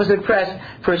city's anti-Semitic press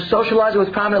for socializing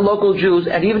with prominent local Jews,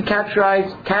 and even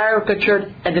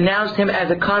caricatured and denounced him as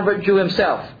a convert Jew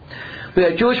himself. We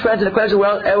had Jewish friends in the acquaintances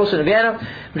also in Vienna.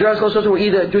 Majority of those were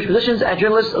either Jewish physicians and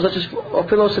journalists, such as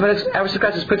philo-Semitic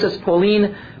aristocrats as Princess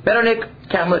Pauline Metternich,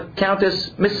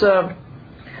 Countess Missa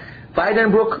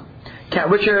Weidenbruck, Count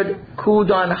Richard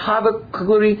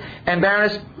Kudon-Havekuguri, and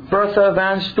Baroness Bertha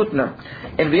van Stutner.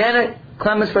 In Vienna,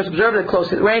 Clemens first observed at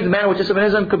close range the manner in which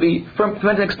anti-Semitism could be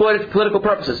fermented and exploited for political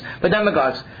purposes by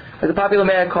demagogues, like the popular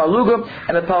mayor Karl Lueger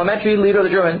and the parliamentary leader of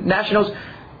the German Nationals,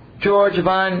 George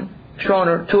von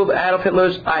Schroner, two of Adolf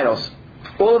Hitler's idols.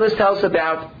 All of this tells us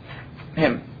about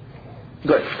him.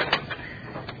 Good.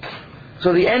 So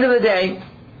at the end of the day,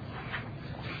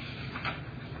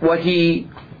 what he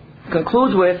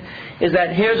concludes with is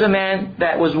that here's a man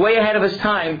that was way ahead of his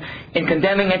time in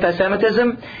condemning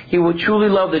anti-Semitism. He would truly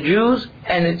love the Jews,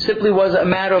 and it simply was a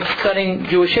matter of studying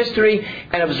Jewish history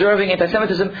and observing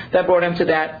anti-Semitism that brought him to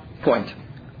that point.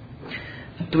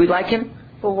 Do we like him?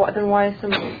 Well, then why is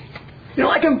some... You don't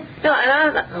like him? No,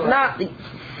 and I'm not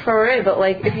for it, but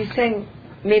like if he's saying,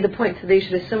 made the point that they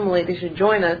should assimilate, they should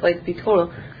join us, like be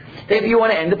total. If you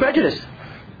want to end the prejudice,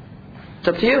 it's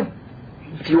up to you.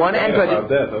 If you want to end prejudice,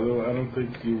 I don't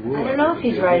think you will. I don't know if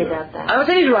he's right about that. I don't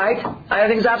think he's right. I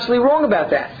think he's absolutely wrong about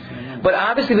that. But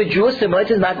obviously, the Jew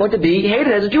assimilates is not going to be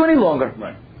hated as a Jew any longer.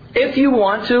 Right. If you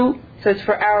want to. So it's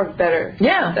for our better.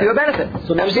 Yeah, for your benefit.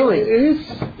 So absolutely. It is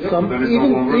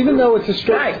even though it's a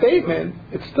straight statement,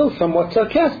 it's still somewhat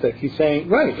sarcastic. He's saying,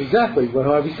 right, exactly what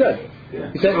Harvey said.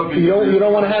 Yeah. He said, you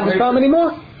don't want to have this problem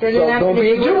anymore? So don't be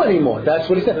a Jew anymore. That's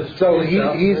what he said. So he's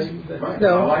Right.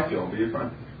 no. I like you. I'll be your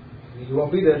friend. You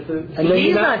won't be there. And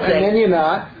then you're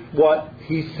not what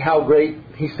how great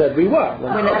he said we were.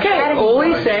 Okay, all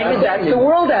he's saying is that's the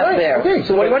world out there. Okay.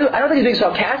 So what do you want to do? I don't think he's being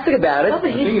sarcastic about it. No,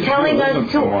 but he's telling us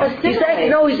to assimilate. He's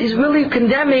saying, he's really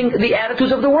condemning the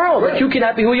attitudes of the world. That you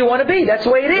cannot be who you want to be. That's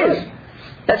the way it is.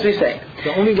 That's what he's saying.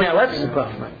 The only way now let's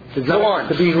go on.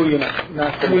 To be who you're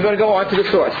not We're going to go on to the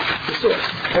source. The source.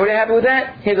 Everybody happy with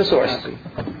that? Here's the source.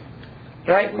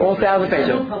 Right? All 1,000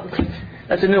 pages.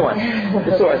 That's a new one.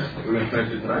 The source. We're going to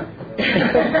finish it tonight?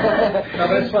 No,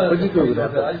 but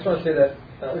I just want to say that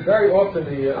very often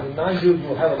the non-Jews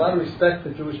will have a lot of respect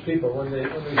for Jewish people when they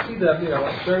see them,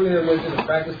 serving their religion and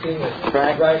practicing it the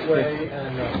right way,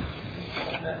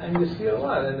 and you see it a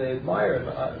lot, and they admire it.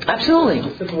 Absolutely.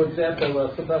 A simple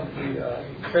example: sometimes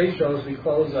the trade shows we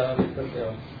close because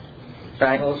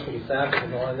close for the Sabbath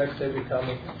and all. And next day we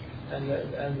come.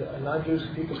 And non-Jewish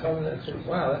people come in and say,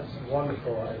 "Wow, that's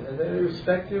wonderful," and they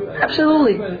respect you. And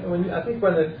absolutely. I think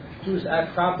when the Jews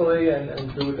act properly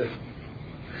and do the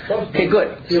okay, good.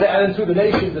 And through the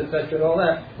nations, etc., and all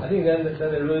that, I think then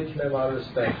they really can have a lot of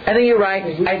respect. I think you're right.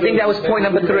 I think that was point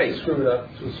number 3. Screwed up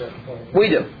to a certain point. We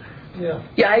do. Yeah.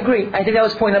 Yeah, I agree. I think that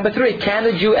was point number 3. Can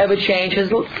the Jew ever change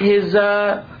his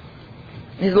lot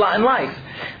in life?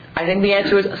 I think the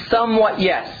answer is somewhat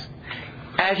yes.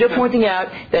 As you're pointing out,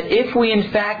 that if we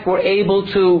in fact were able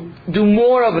to do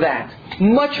more of that,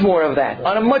 much more of that,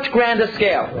 on a much grander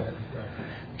scale,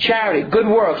 charity, good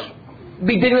works,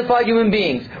 be dignified human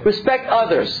beings, respect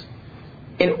others,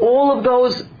 in all of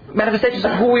those manifestations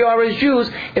of who we are as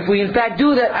Jews, if we in fact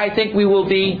do that, I think we will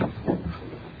be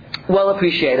well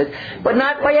appreciated, but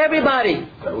not by everybody.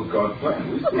 That was God's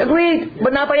plan. Agreed,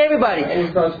 but not by everybody. That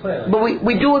was God's plan. But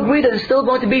we do agree that there's still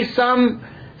going to be some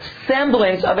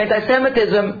semblance of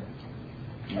anti-Semitism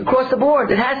across the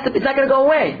board. It's not going to go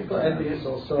away. Envious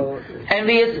also.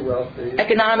 Envious,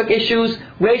 economic issues,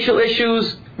 racial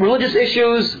issues, religious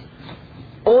issues,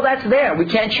 all that's there. We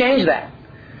can't change that.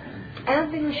 I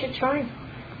don't think we should try.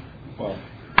 Well,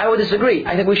 I would disagree.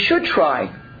 I think we should try,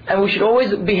 and we should always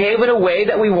behave in a way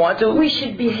that we want to. We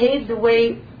should behave the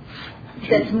way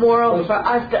that's moral for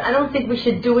us, but I don't think we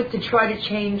should do it to try to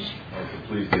change. To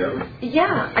please the others.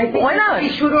 Yeah, I think why not? Be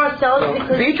true to ourselves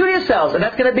because be true to yourselves, and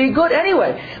that's going to be good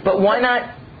anyway. But why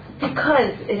not?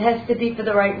 Because it has to be for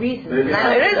the right reasons. Maybe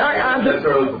It is. not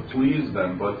necessarily to please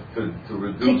them, but to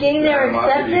reduce to gain their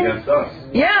animosity acceptance. against us.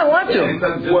 Yeah, I want to.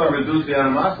 Just to reduce the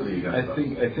animosity against us.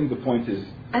 I think the point is,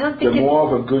 I don't the think more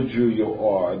of a good Jew you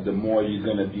are, the more you're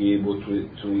going to be able to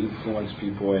influence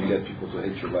people and get people to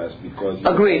hate you less. Because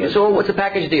agreed. So what's the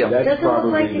package deal? That's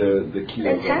probably the key.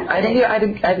 I think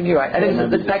you're right. I think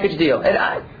it's the package deal.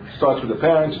 And starts with the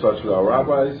parents, starts with our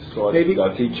rabbis, starts with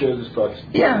our teachers,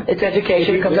 Yeah, it's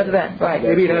education. It comes out of that. Right.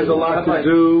 Maybe it has a lot to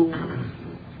do.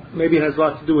 Maybe it has a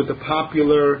lot to do with our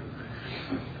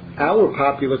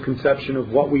popular conception of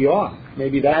what we are.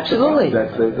 Maybe that's absolutely.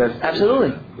 That's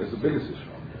absolutely. That's the biggest issue.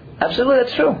 Absolutely,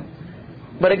 that's true.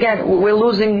 But again, we're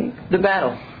losing the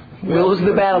battle. We're losing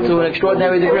the battle to an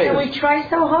extraordinary degree. And we try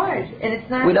so hard, and it's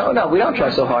not. We don't try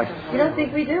so hard. You don't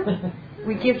think we do?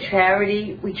 We give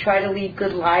charity. We try to lead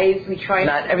good lives. We try.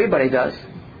 Not everybody does.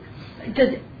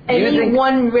 Does any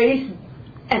one race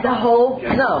as a whole?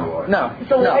 No.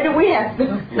 So why do we have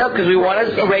to? No, because we want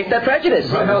to erase that prejudice.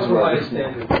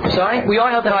 Sorry? We are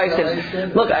held to higher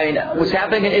standards. Look, I mean, what's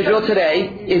happening in Israel today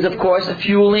is, of course,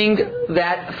 fueling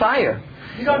that fire.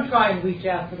 You don't try and reach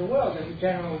out to the world. As a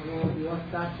general rule, the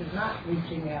Orthodox is not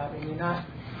reaching out, and you're not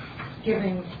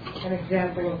giving an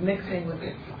example of mixing with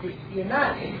it. You're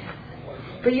not.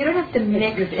 But you don't have to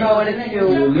mix in order to.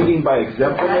 You're leading by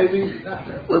example, maybe?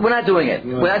 We're not doing it.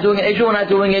 We're not doing it in Israel. We're not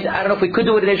doing it. I don't know if we could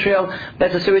do it in Israel.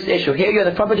 That's a serious issue. Here you're on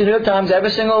the front page of the New York Times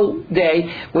every single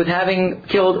day with having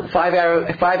killed five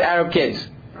Arab kids.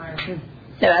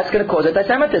 Yeah, that's going to cause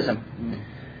anti-Semitism.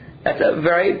 That's a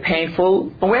very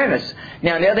painful awareness.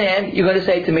 Now, on the other hand, you're going to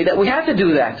say to me that we have to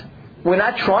do that. We're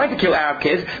not trying to kill Arab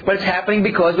kids, but it's happening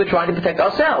because we're trying to protect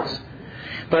ourselves.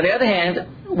 But on the other hand,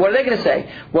 what are they going to say?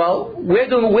 Well, we're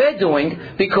doing what we're doing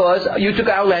because you took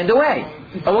our land away.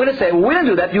 And we're going to say, well, we didn't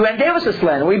do that. You gave us this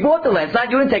land. We bought the land. It's not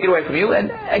you didn't take it away from you.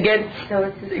 And again,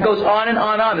 it goes on and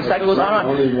on. The cycle goes on and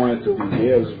on. We only wanted to be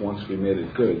theirs once we made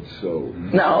it good. So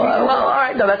no, well, all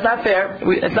right, no, that's not fair.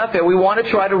 It's not fair. We want to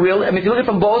try to if you look at it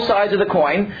from both sides of the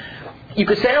coin, you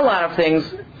could say a lot of things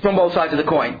from both sides of the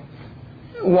coin.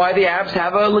 Why the Arabs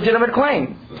have a legitimate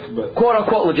claim, quote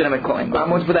unquote legitimate claim. I'm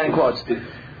going to put that in quotes.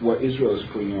 What Israel is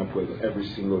putting up with every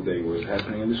single day was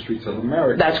happening in the streets of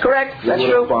America. That's correct. That's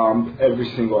true. They bombed every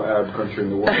single Arab country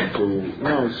in the world.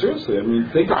 No, seriously. I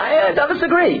mean, I don't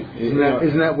disagree. Isn't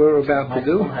that what we're about to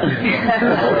do?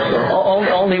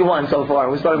 Only one so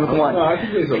far. We started with one. No, I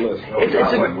think there's a list.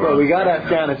 Well, we got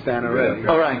Afghanistan already.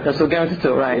 All right, that's what we're going to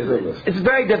do. Right. It's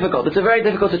very difficult. It's a very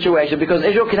difficult situation because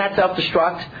Israel cannot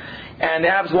self-destruct. And the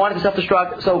Arabs wanted to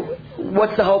self-destruct, so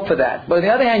what's the hope for that? But on the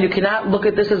other hand, you cannot look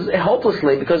at this as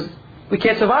hopelessly because we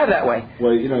can't survive that way.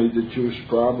 Well, the Jewish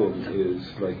problem is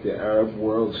like the Arab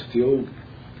world still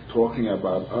talking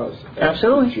about us as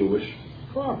absolutely the Jewish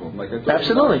problem. Like I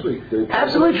absolutely,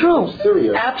 absolutely true.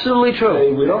 Syria. Absolutely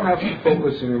true. We don't have to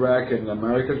focus in Iraq and the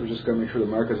Americas. We're just going to make sure the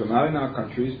Americas are not in our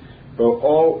countries. But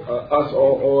all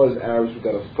as Arabs, we've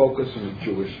got to focus on the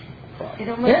Jewish. It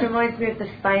almost reminds me of the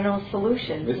spinal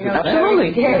solution.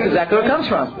 Absolutely. That's exactly where it comes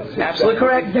from. Absolutely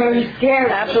correct. Very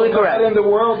scary. Absolutely correct. And the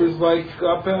world is like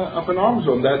up in arms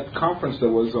on that conference that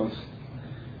was on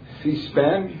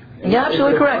C-SPAN. Yeah,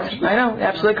 absolutely correct. I know.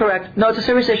 Absolutely correct. No, it's a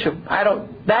serious issue.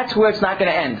 That's where it's not going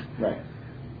to end. Right.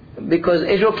 Because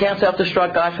Israel can't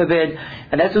self-destruct, God forbid,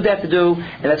 and that's what they have to do,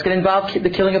 and that's going to involve the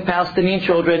killing of Palestinian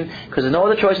children, because there's no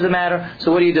other choice of the matter,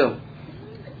 so what do?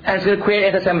 And it's going to create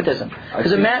anti-Semitism.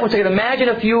 Because imagine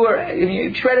if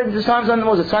you shredded the Psalms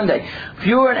on Sunday. If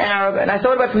you were an Arab, and I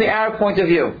thought about it from the Arab point of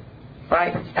view,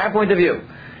 right? Arab point of view.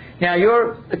 Now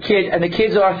you're a kid, and the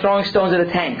kids are throwing stones at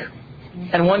a tank,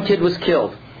 and one kid was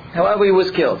killed. However, he was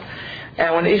killed.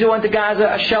 And when Israel went to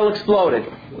Gaza, a shell exploded.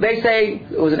 They say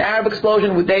it was an Arab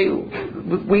explosion.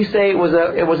 We say it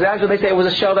was actually they say it was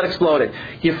a shell that exploded.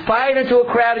 You fired into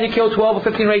a crowd and you killed 12 or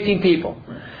 15 or 18 people.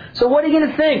 So what are you going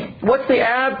to think? What's the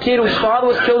Arab kid whose father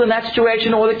was killed in that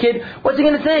situation, or the kid? What's he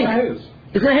going to think?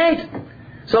 He's going to hate.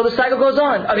 So the cycle goes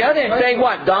on. On the other hand, saying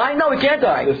what? Die? No, we can't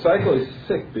die. The cycle is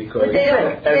sick because But they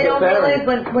don't realize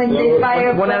when they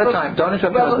fire one at a time. Don't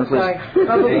interrupt your husband, please.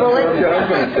 Rubber bullets.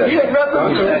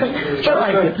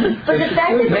 But the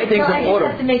fact is, I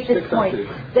have to make this point.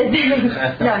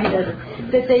 No, he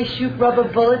doesn't. That they shoot rubber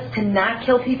bullets to not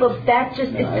kill people. That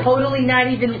just is totally not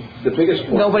even. The biggest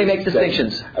point. Nobody makes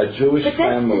distinctions. A Jewish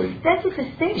family. That's a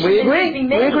distinction. We agree.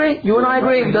 We agree. You and I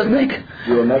agree. It doesn't make.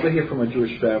 You will never hear from a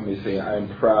Jewish family saying, "I am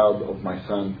proud of my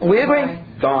son." We agree.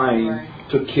 Dying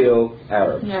to kill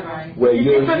Arabs. Never. Where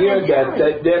you hear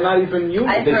that they're not even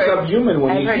human. They're subhuman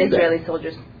when you I've heard see Israeli that.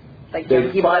 soldiers. Like They're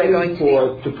people that are going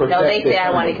to protect. No, they say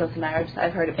I family. want to kill some Arabs.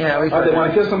 I've heard it. Yeah, they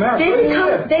want to kill some Arabs.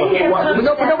 But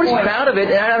nobody's proud of it,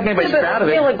 and I don't think anybody's proud of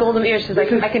it. I feel like Golden Ear says, I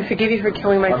can forgive you for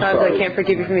killing my son, but I can't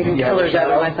forgive you for making killers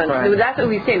out of my son. Right. So that's what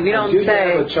we say. We don't If you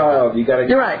say. have a child, you got to.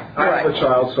 You're right. I have a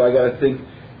child, so I got to think.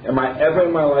 Am I ever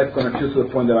in my life going to feel to the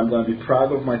point that I'm going to be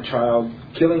proud of my child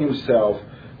killing himself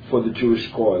for the Jewish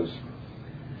cause?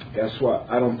 Guess what?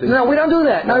 I don't think. No, we don't do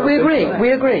that. No, we agree.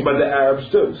 We agree. But the Arabs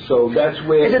do. So that's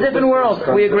where. It's a different world.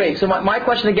 We agree. So my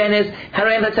question again is, how do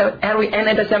we end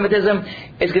anti-Semitism?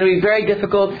 It's going to be very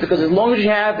difficult because as long as you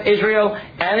have Israel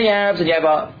and the Arabs, and you have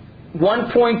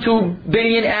 1.2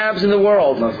 billion Arabs in the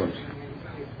world. Muslims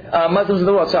in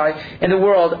the world, in the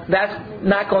world, that's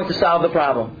not going to solve the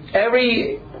problem.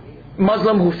 Every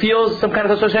Muslim who feels some kind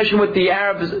of association with the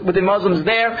Arabs, with the Muslims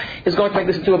there, is going to make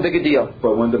this into a bigger deal.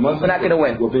 But when the Muslims we're not going to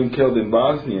win. Were being killed in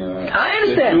Bosnia, I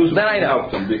understand. The Jews Then I know.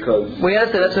 helped them because we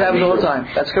understand. That's what happens all the time.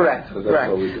 That's correct. So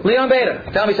Right. Leon Bader,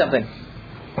 tell me something.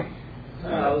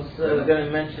 I was going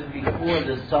to mention before,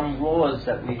 there's some laws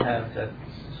that we have that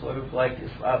sort of like,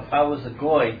 if I was a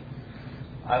goy,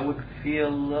 I would feel,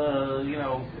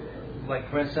 like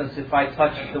for instance, if I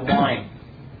touch the wine,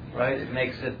 right, it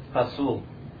makes it pasul.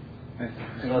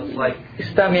 So it's like you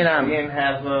can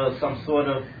have some sort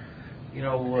of,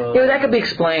 yeah, that could be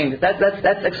explained. That's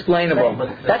explainable.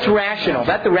 That's rational.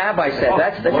 That the rabbi said.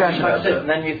 That's rational. And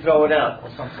then you throw it out or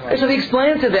something like so if you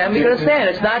explain it to them, you understand.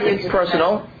 It's not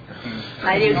personal.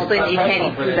 I didn't explain that you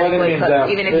can't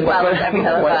eat even if 12 every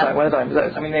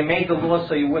I mean, they made the law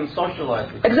so you wouldn't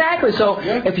socialize with them. Exactly. So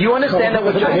if you understand that,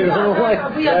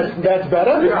 that's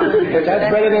better.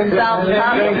 That's better than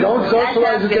saying don't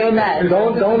socialize with them.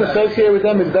 Don't associate with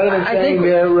them. It's better than saying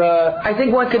they're. I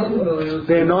think one could.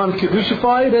 They're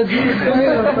non-kedushified, as you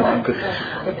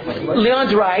say.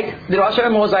 Leon's right. There are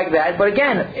certain laws like that. But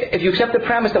again, if you accept the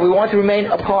premise that we want to remain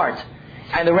apart,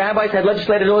 and the rabbis had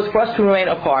legislated laws for us to remain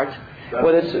apart,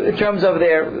 whether it's in terms of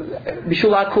their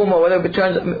bishul akuma, whether in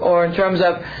terms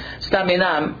of stam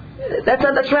inam,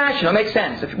 that's rational. It makes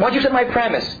sense. Once you accept my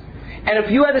premise, and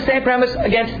if you have the same premise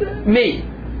against me,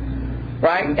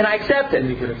 right, and I accept it,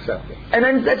 you can accept it, and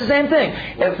then that's the same thing.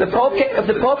 If the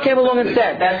Pope came along and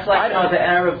said, that's like the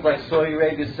Arabs, like Saudi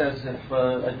Arabia says, if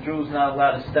a Jew's not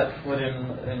allowed to step foot in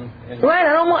right,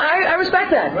 I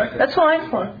respect that. That's fine.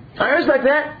 I respect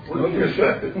that. What do you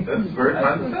respect it? That's very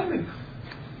condescending.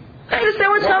 I understand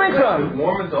where it's coming from.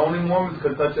 Mormons, only Mormons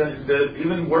could touch anything. They're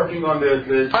even working on their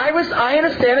I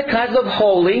understand the concept of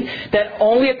holy, that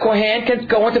only a Kohen can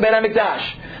go into Beit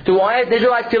HaMikdash. Do I, as an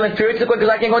Israelite, feel inferior to the Kohen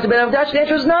because I can't go into Beit HaMikdash? The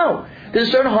answer is no. There's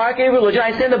a certain hierarchy of religion. I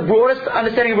understand the broadest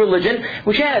understanding of religion,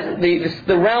 which has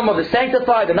the realm of the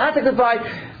sanctified, the not sanctified.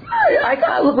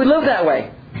 Look, we live that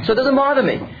way. So it doesn't bother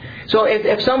me. So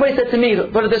if somebody said to me,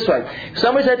 put it this way, if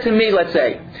somebody said to me, let's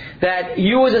say, that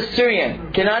you as a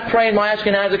Syrian cannot pray in my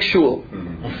Ashkenazic shul.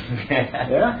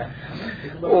 Yeah?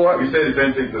 Or you say the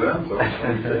same thing to them, so.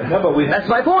 No, but that's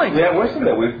my point. Yeah, worse than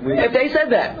that. If they said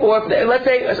that, or if let's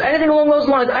say anything along those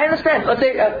lines, I understand. Let's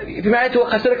say if you're married to a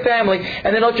Hasidic family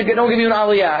and they don't give you an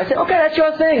aliyah, I say, okay, that's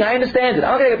your thing. I understand it. I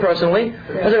don't take it personally.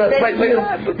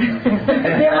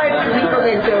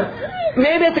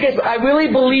 Maybe that's the case, but I really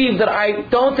believe that I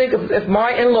don't think if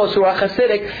my in-laws who are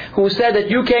Hasidic who said that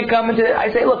you can't come into it,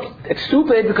 I say, look, it's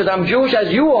stupid because I'm Jewish as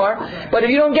you are, but if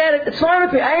you don't get it, it's fine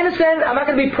with me. I understand it. I'm not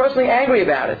going to be personally angry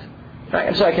about it. Right,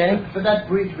 I'm sorry, Kenny? But that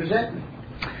breeds resentment.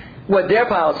 What, their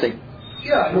policy?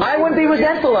 Yeah. I wouldn't be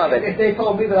resentful of it. If they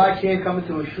told me that I can't come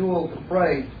into a shul to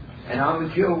pray, and I'm a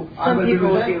Jew, I would be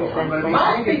resentful.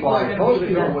 Most people would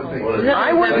be.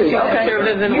 I would be. Okay.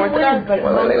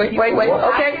 Wait.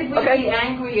 Okay. Would be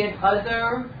angry at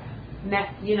other,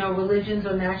 religions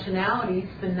or nationalities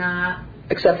for not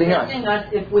accepting us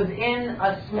if within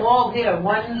a small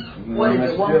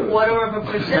one quarter of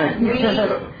a percent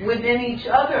within each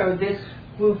other, this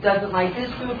group doesn't like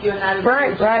this group, you're not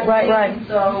right.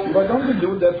 So, but don't we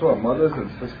do that to our mothers and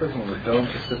sisters when we tell them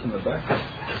to sit in the back?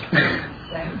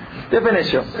 Different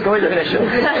issue. Completely different issue.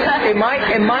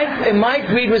 It might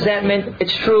breed resentment.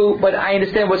 It's true, but I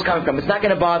understand where it's coming from. It's not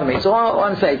going to bother me. So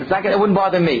I'm saying it wouldn't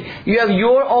bother me. You have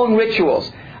your own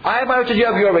rituals. I have my rituals. You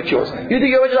have your rituals. You do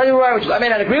your rituals. I do my rituals. I may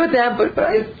not agree with them, but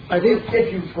I think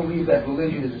if you believe that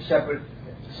religion is a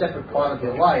separate part of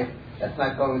your life, that's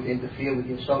not going to interfere with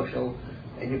your social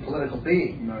and your political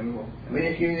being. No, you won't. I mean,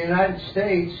 if you're in the United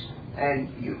States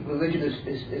and religion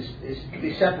is can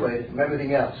be separated from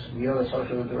everything else, from your other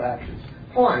social interactions,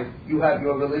 fine. You have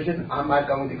your religion. I'm not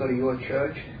going to go to your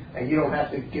church, and you don't have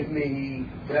to give me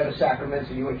whatever sacraments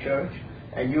in your church,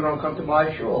 and you don't come to my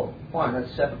shul. Fine,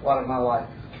 that's a separate part of my life.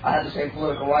 I have the same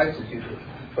political rights as you do.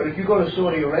 But if you go to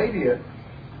Saudi Arabia,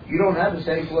 you don't have the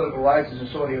same political rights as a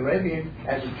Saudi Arabian,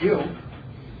 as a Jew.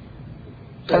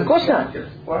 Of course not.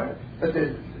 But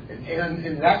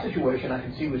in that situation, I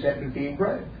can see resentment being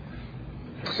bred.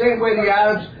 The same way the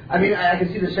Arabs, I can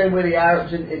see the same way the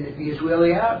Arabs and the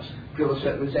Israeli Arabs feel a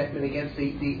certain resentment against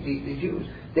the Jews.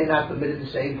 They're not permitted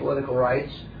the same political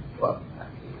rights. Well,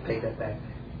 take that back.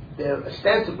 They're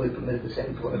ostensibly permitted the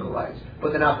same political rights,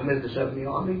 but they're not permitted to serve in the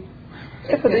army.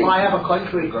 If I have a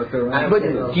country... But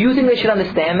do you think they should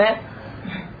understand that?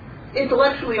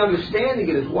 Intellectually understanding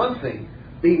it is one thing.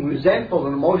 Being resentful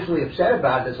and emotionally upset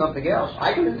about it is something else.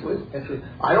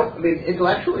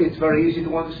 Intellectually it's very easy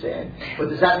to understand. But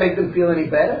does that make them feel any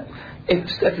better?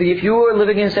 If you were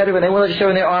living in Saudi and they wanted to serve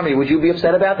in their army, would you be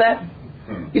upset about that?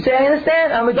 You say, I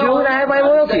understand, I'm a Jew and I have my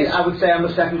loyalties. I would say I'm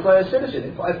a second-class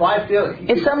citizen. If I feel...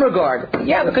 In some regard.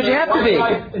 Yeah, because you have to be.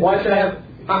 Why should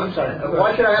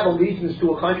I have allegiance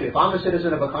to a country? If I'm a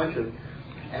citizen of a country,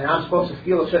 and I'm supposed to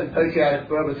feel a certain patriotic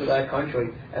fervor to that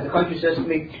country, and the country says to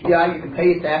me, yeah, you can pay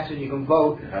your taxes, you can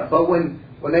vote, but when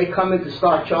they come in to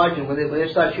start charging, when they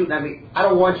start shooting at me, I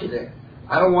don't want you there.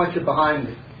 I don't want you behind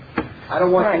me. I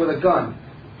don't want you with a gun.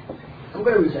 I'm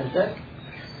going to resent that.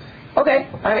 Okay,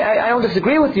 I don't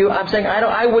disagree with you. I'm saying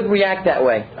I wouldn't react that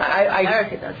way.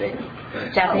 America does it.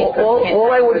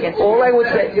 All I would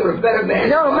say. You're a better man.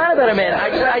 No, I'm not a better man.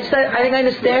 I think I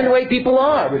understand the way people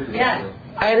are. Yeah.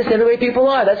 I understand the way people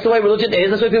are. That's the way religion is.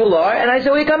 That's the way people are. And I say,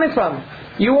 where are you coming from?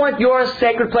 You want your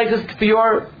sacred places for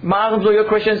your Muslims or your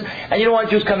Christians, and you don't want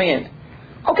Jews coming in.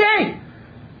 Okay.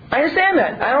 I understand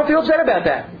that. I don't feel upset about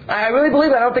that. I really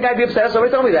believe that. I don't think I'd be upset if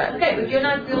somebody told me that. Okay, but you're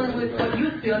not dealing with what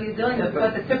you feel. You're dealing with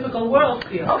what the typical world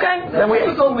feels. Okay. The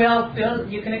typical world feels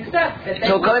you can accept.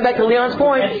 So coming back to Leon's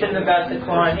point. Mentioned about the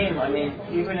Kohanim. I mean,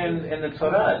 even in the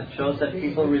Torah, it shows that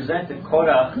people resented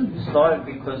Korah started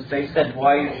because they said,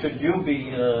 "Why should you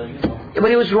be?" But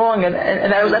he was wrong, and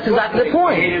that's exactly the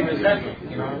point.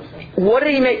 What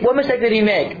did he make? What mistake did he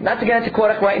make? Not to get into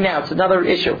Korach right now; it's another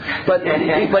issue. But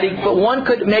one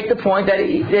could make the point that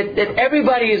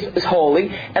everybody is holy,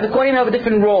 and the Kohanim have a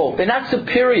different role. They're not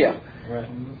superior. Right.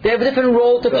 They have a different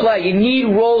role to play. You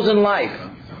need roles in life.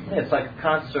 It's like a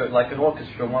concert, like an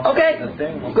orchestra. Okay,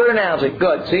 good analogy.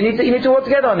 Good. So you need to work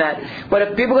together on that. But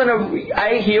if people are going to,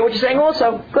 I hear what you're saying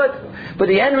also. Good. But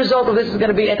the end result of this is going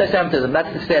to be anti-Semitism.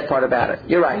 That's the sad part about it.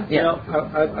 You're right. Yeah. You know,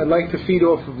 I'd like to feed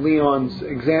off of Leon's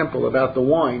example about the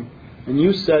wine, and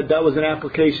you said that was an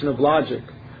application of logic.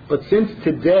 But since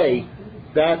today,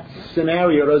 that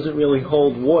scenario doesn't really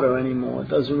hold water anymore. It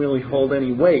doesn't really hold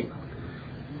any weight.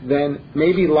 Then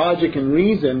maybe logic and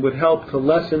reason would help to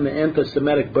lessen the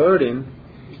anti-Semitic burden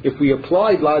if we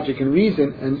applied logic and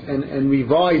reason and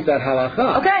revised that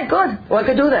halakha. Okay, good. One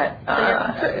could do that.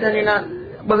 Then you're not...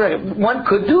 One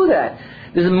could do that.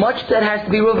 There's much that has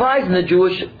to be revised in the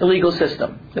Jewish legal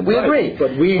system. We agree.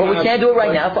 But we can't do it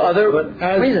right now for other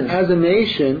reasons. As a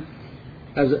nation,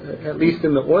 at least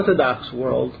in the Orthodox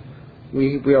world,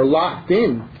 we are locked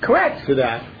in correct to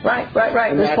that. Right.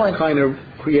 And this that point kind of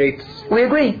creates... We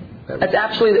agree. That's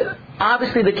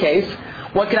obviously the case.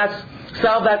 One cannot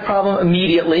solve that problem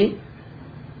immediately.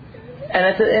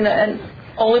 And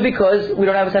only because we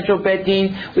don't have a central Beit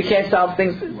Din, we can't solve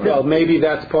things. Well, maybe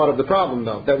that's part of the problem,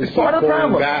 though. That we keep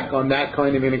going back on that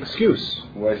kind of an excuse.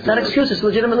 It's not an excuse. It's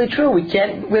legitimately true. We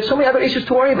have so many other issues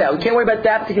to worry about. We can't worry about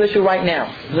that particular issue right now.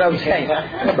 That's what I was saying.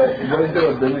 But what is the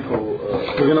rabbinical...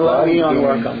 We're going to let Leon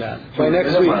work on that. By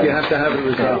next week, you have to have it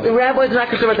resolved. The rabbis are not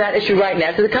concerned about that issue right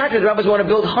now. To the contrary, the rabbis want to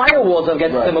build higher walls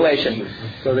against assimilation.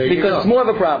 So because it's more of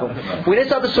a problem. We didn't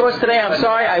start the source today. I'm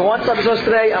sorry. I want to start the source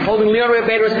today. I'm holding Leon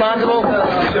Rebbe responsible.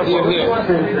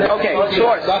 Okay,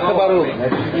 source. Dr. Baruch.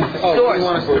 Source. You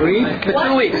want us to read? For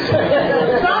 2 weeks.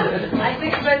 I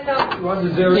think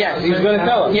Yes, he's going to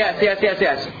tell us.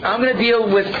 Yes. I'm going to deal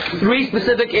with 3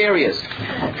 specific areas.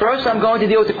 First, I'm going to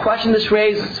deal with the question this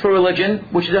raises for religion,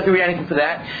 which you don't have to read anything for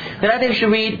that. Then I think you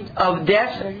should read of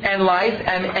death and life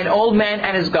and an old man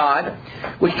and his God,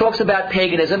 which talks about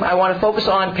paganism. I want to focus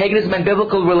on paganism and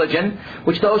biblical religion,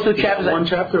 which those 2 chapters. One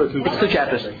chapter or 2 chapters? It's 2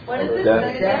 chapters. What is it?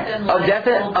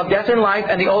 Of death and life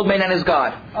and the old man and his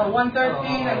God.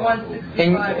 113 and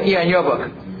 165. In your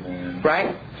book,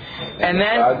 right? And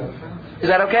then, is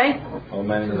that okay? Old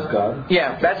man and his God.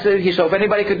 Yeah, that's it. So if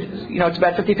anybody could, it's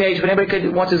about 50 pages. If anybody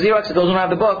wants to Xerox it, those who don't have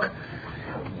the book,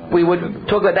 we would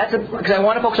talk about that because I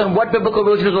want to focus on what biblical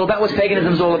religion is all about, what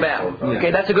paganism is all about. Okay,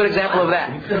 that's a good example of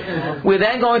that. We're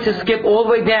then going to skip all the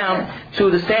way down to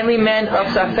the Stanley Men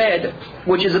of Safed,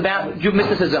 which is about Jew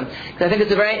mysticism. I think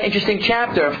it's a very interesting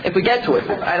chapter if we get to it.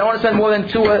 I don't want to spend more than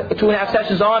 2.5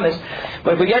 sessions on this,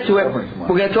 but if we get to it, we're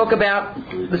going to talk about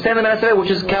the Stanley Men of Safed,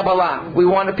 which is Kabbalah.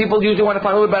 People usually want to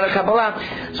find a little bit about Kabbalah,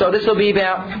 so this will be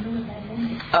about.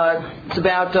 It's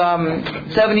about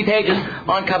 70 pages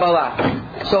on Kabbalah.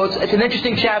 So it's an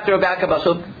interesting chapter about Kabbalah.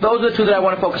 So those are the 2 that I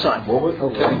want to focus on.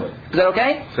 Okay. Is that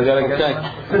okay? Say that again.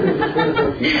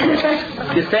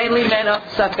 The Saintly Men of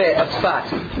Tzfat.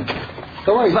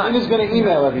 Don't worry, Zina's going to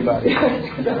email everybody.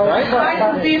 Right?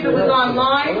 I to see if it was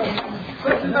online.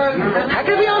 How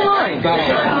can it be online?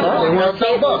 They want to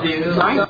sell books.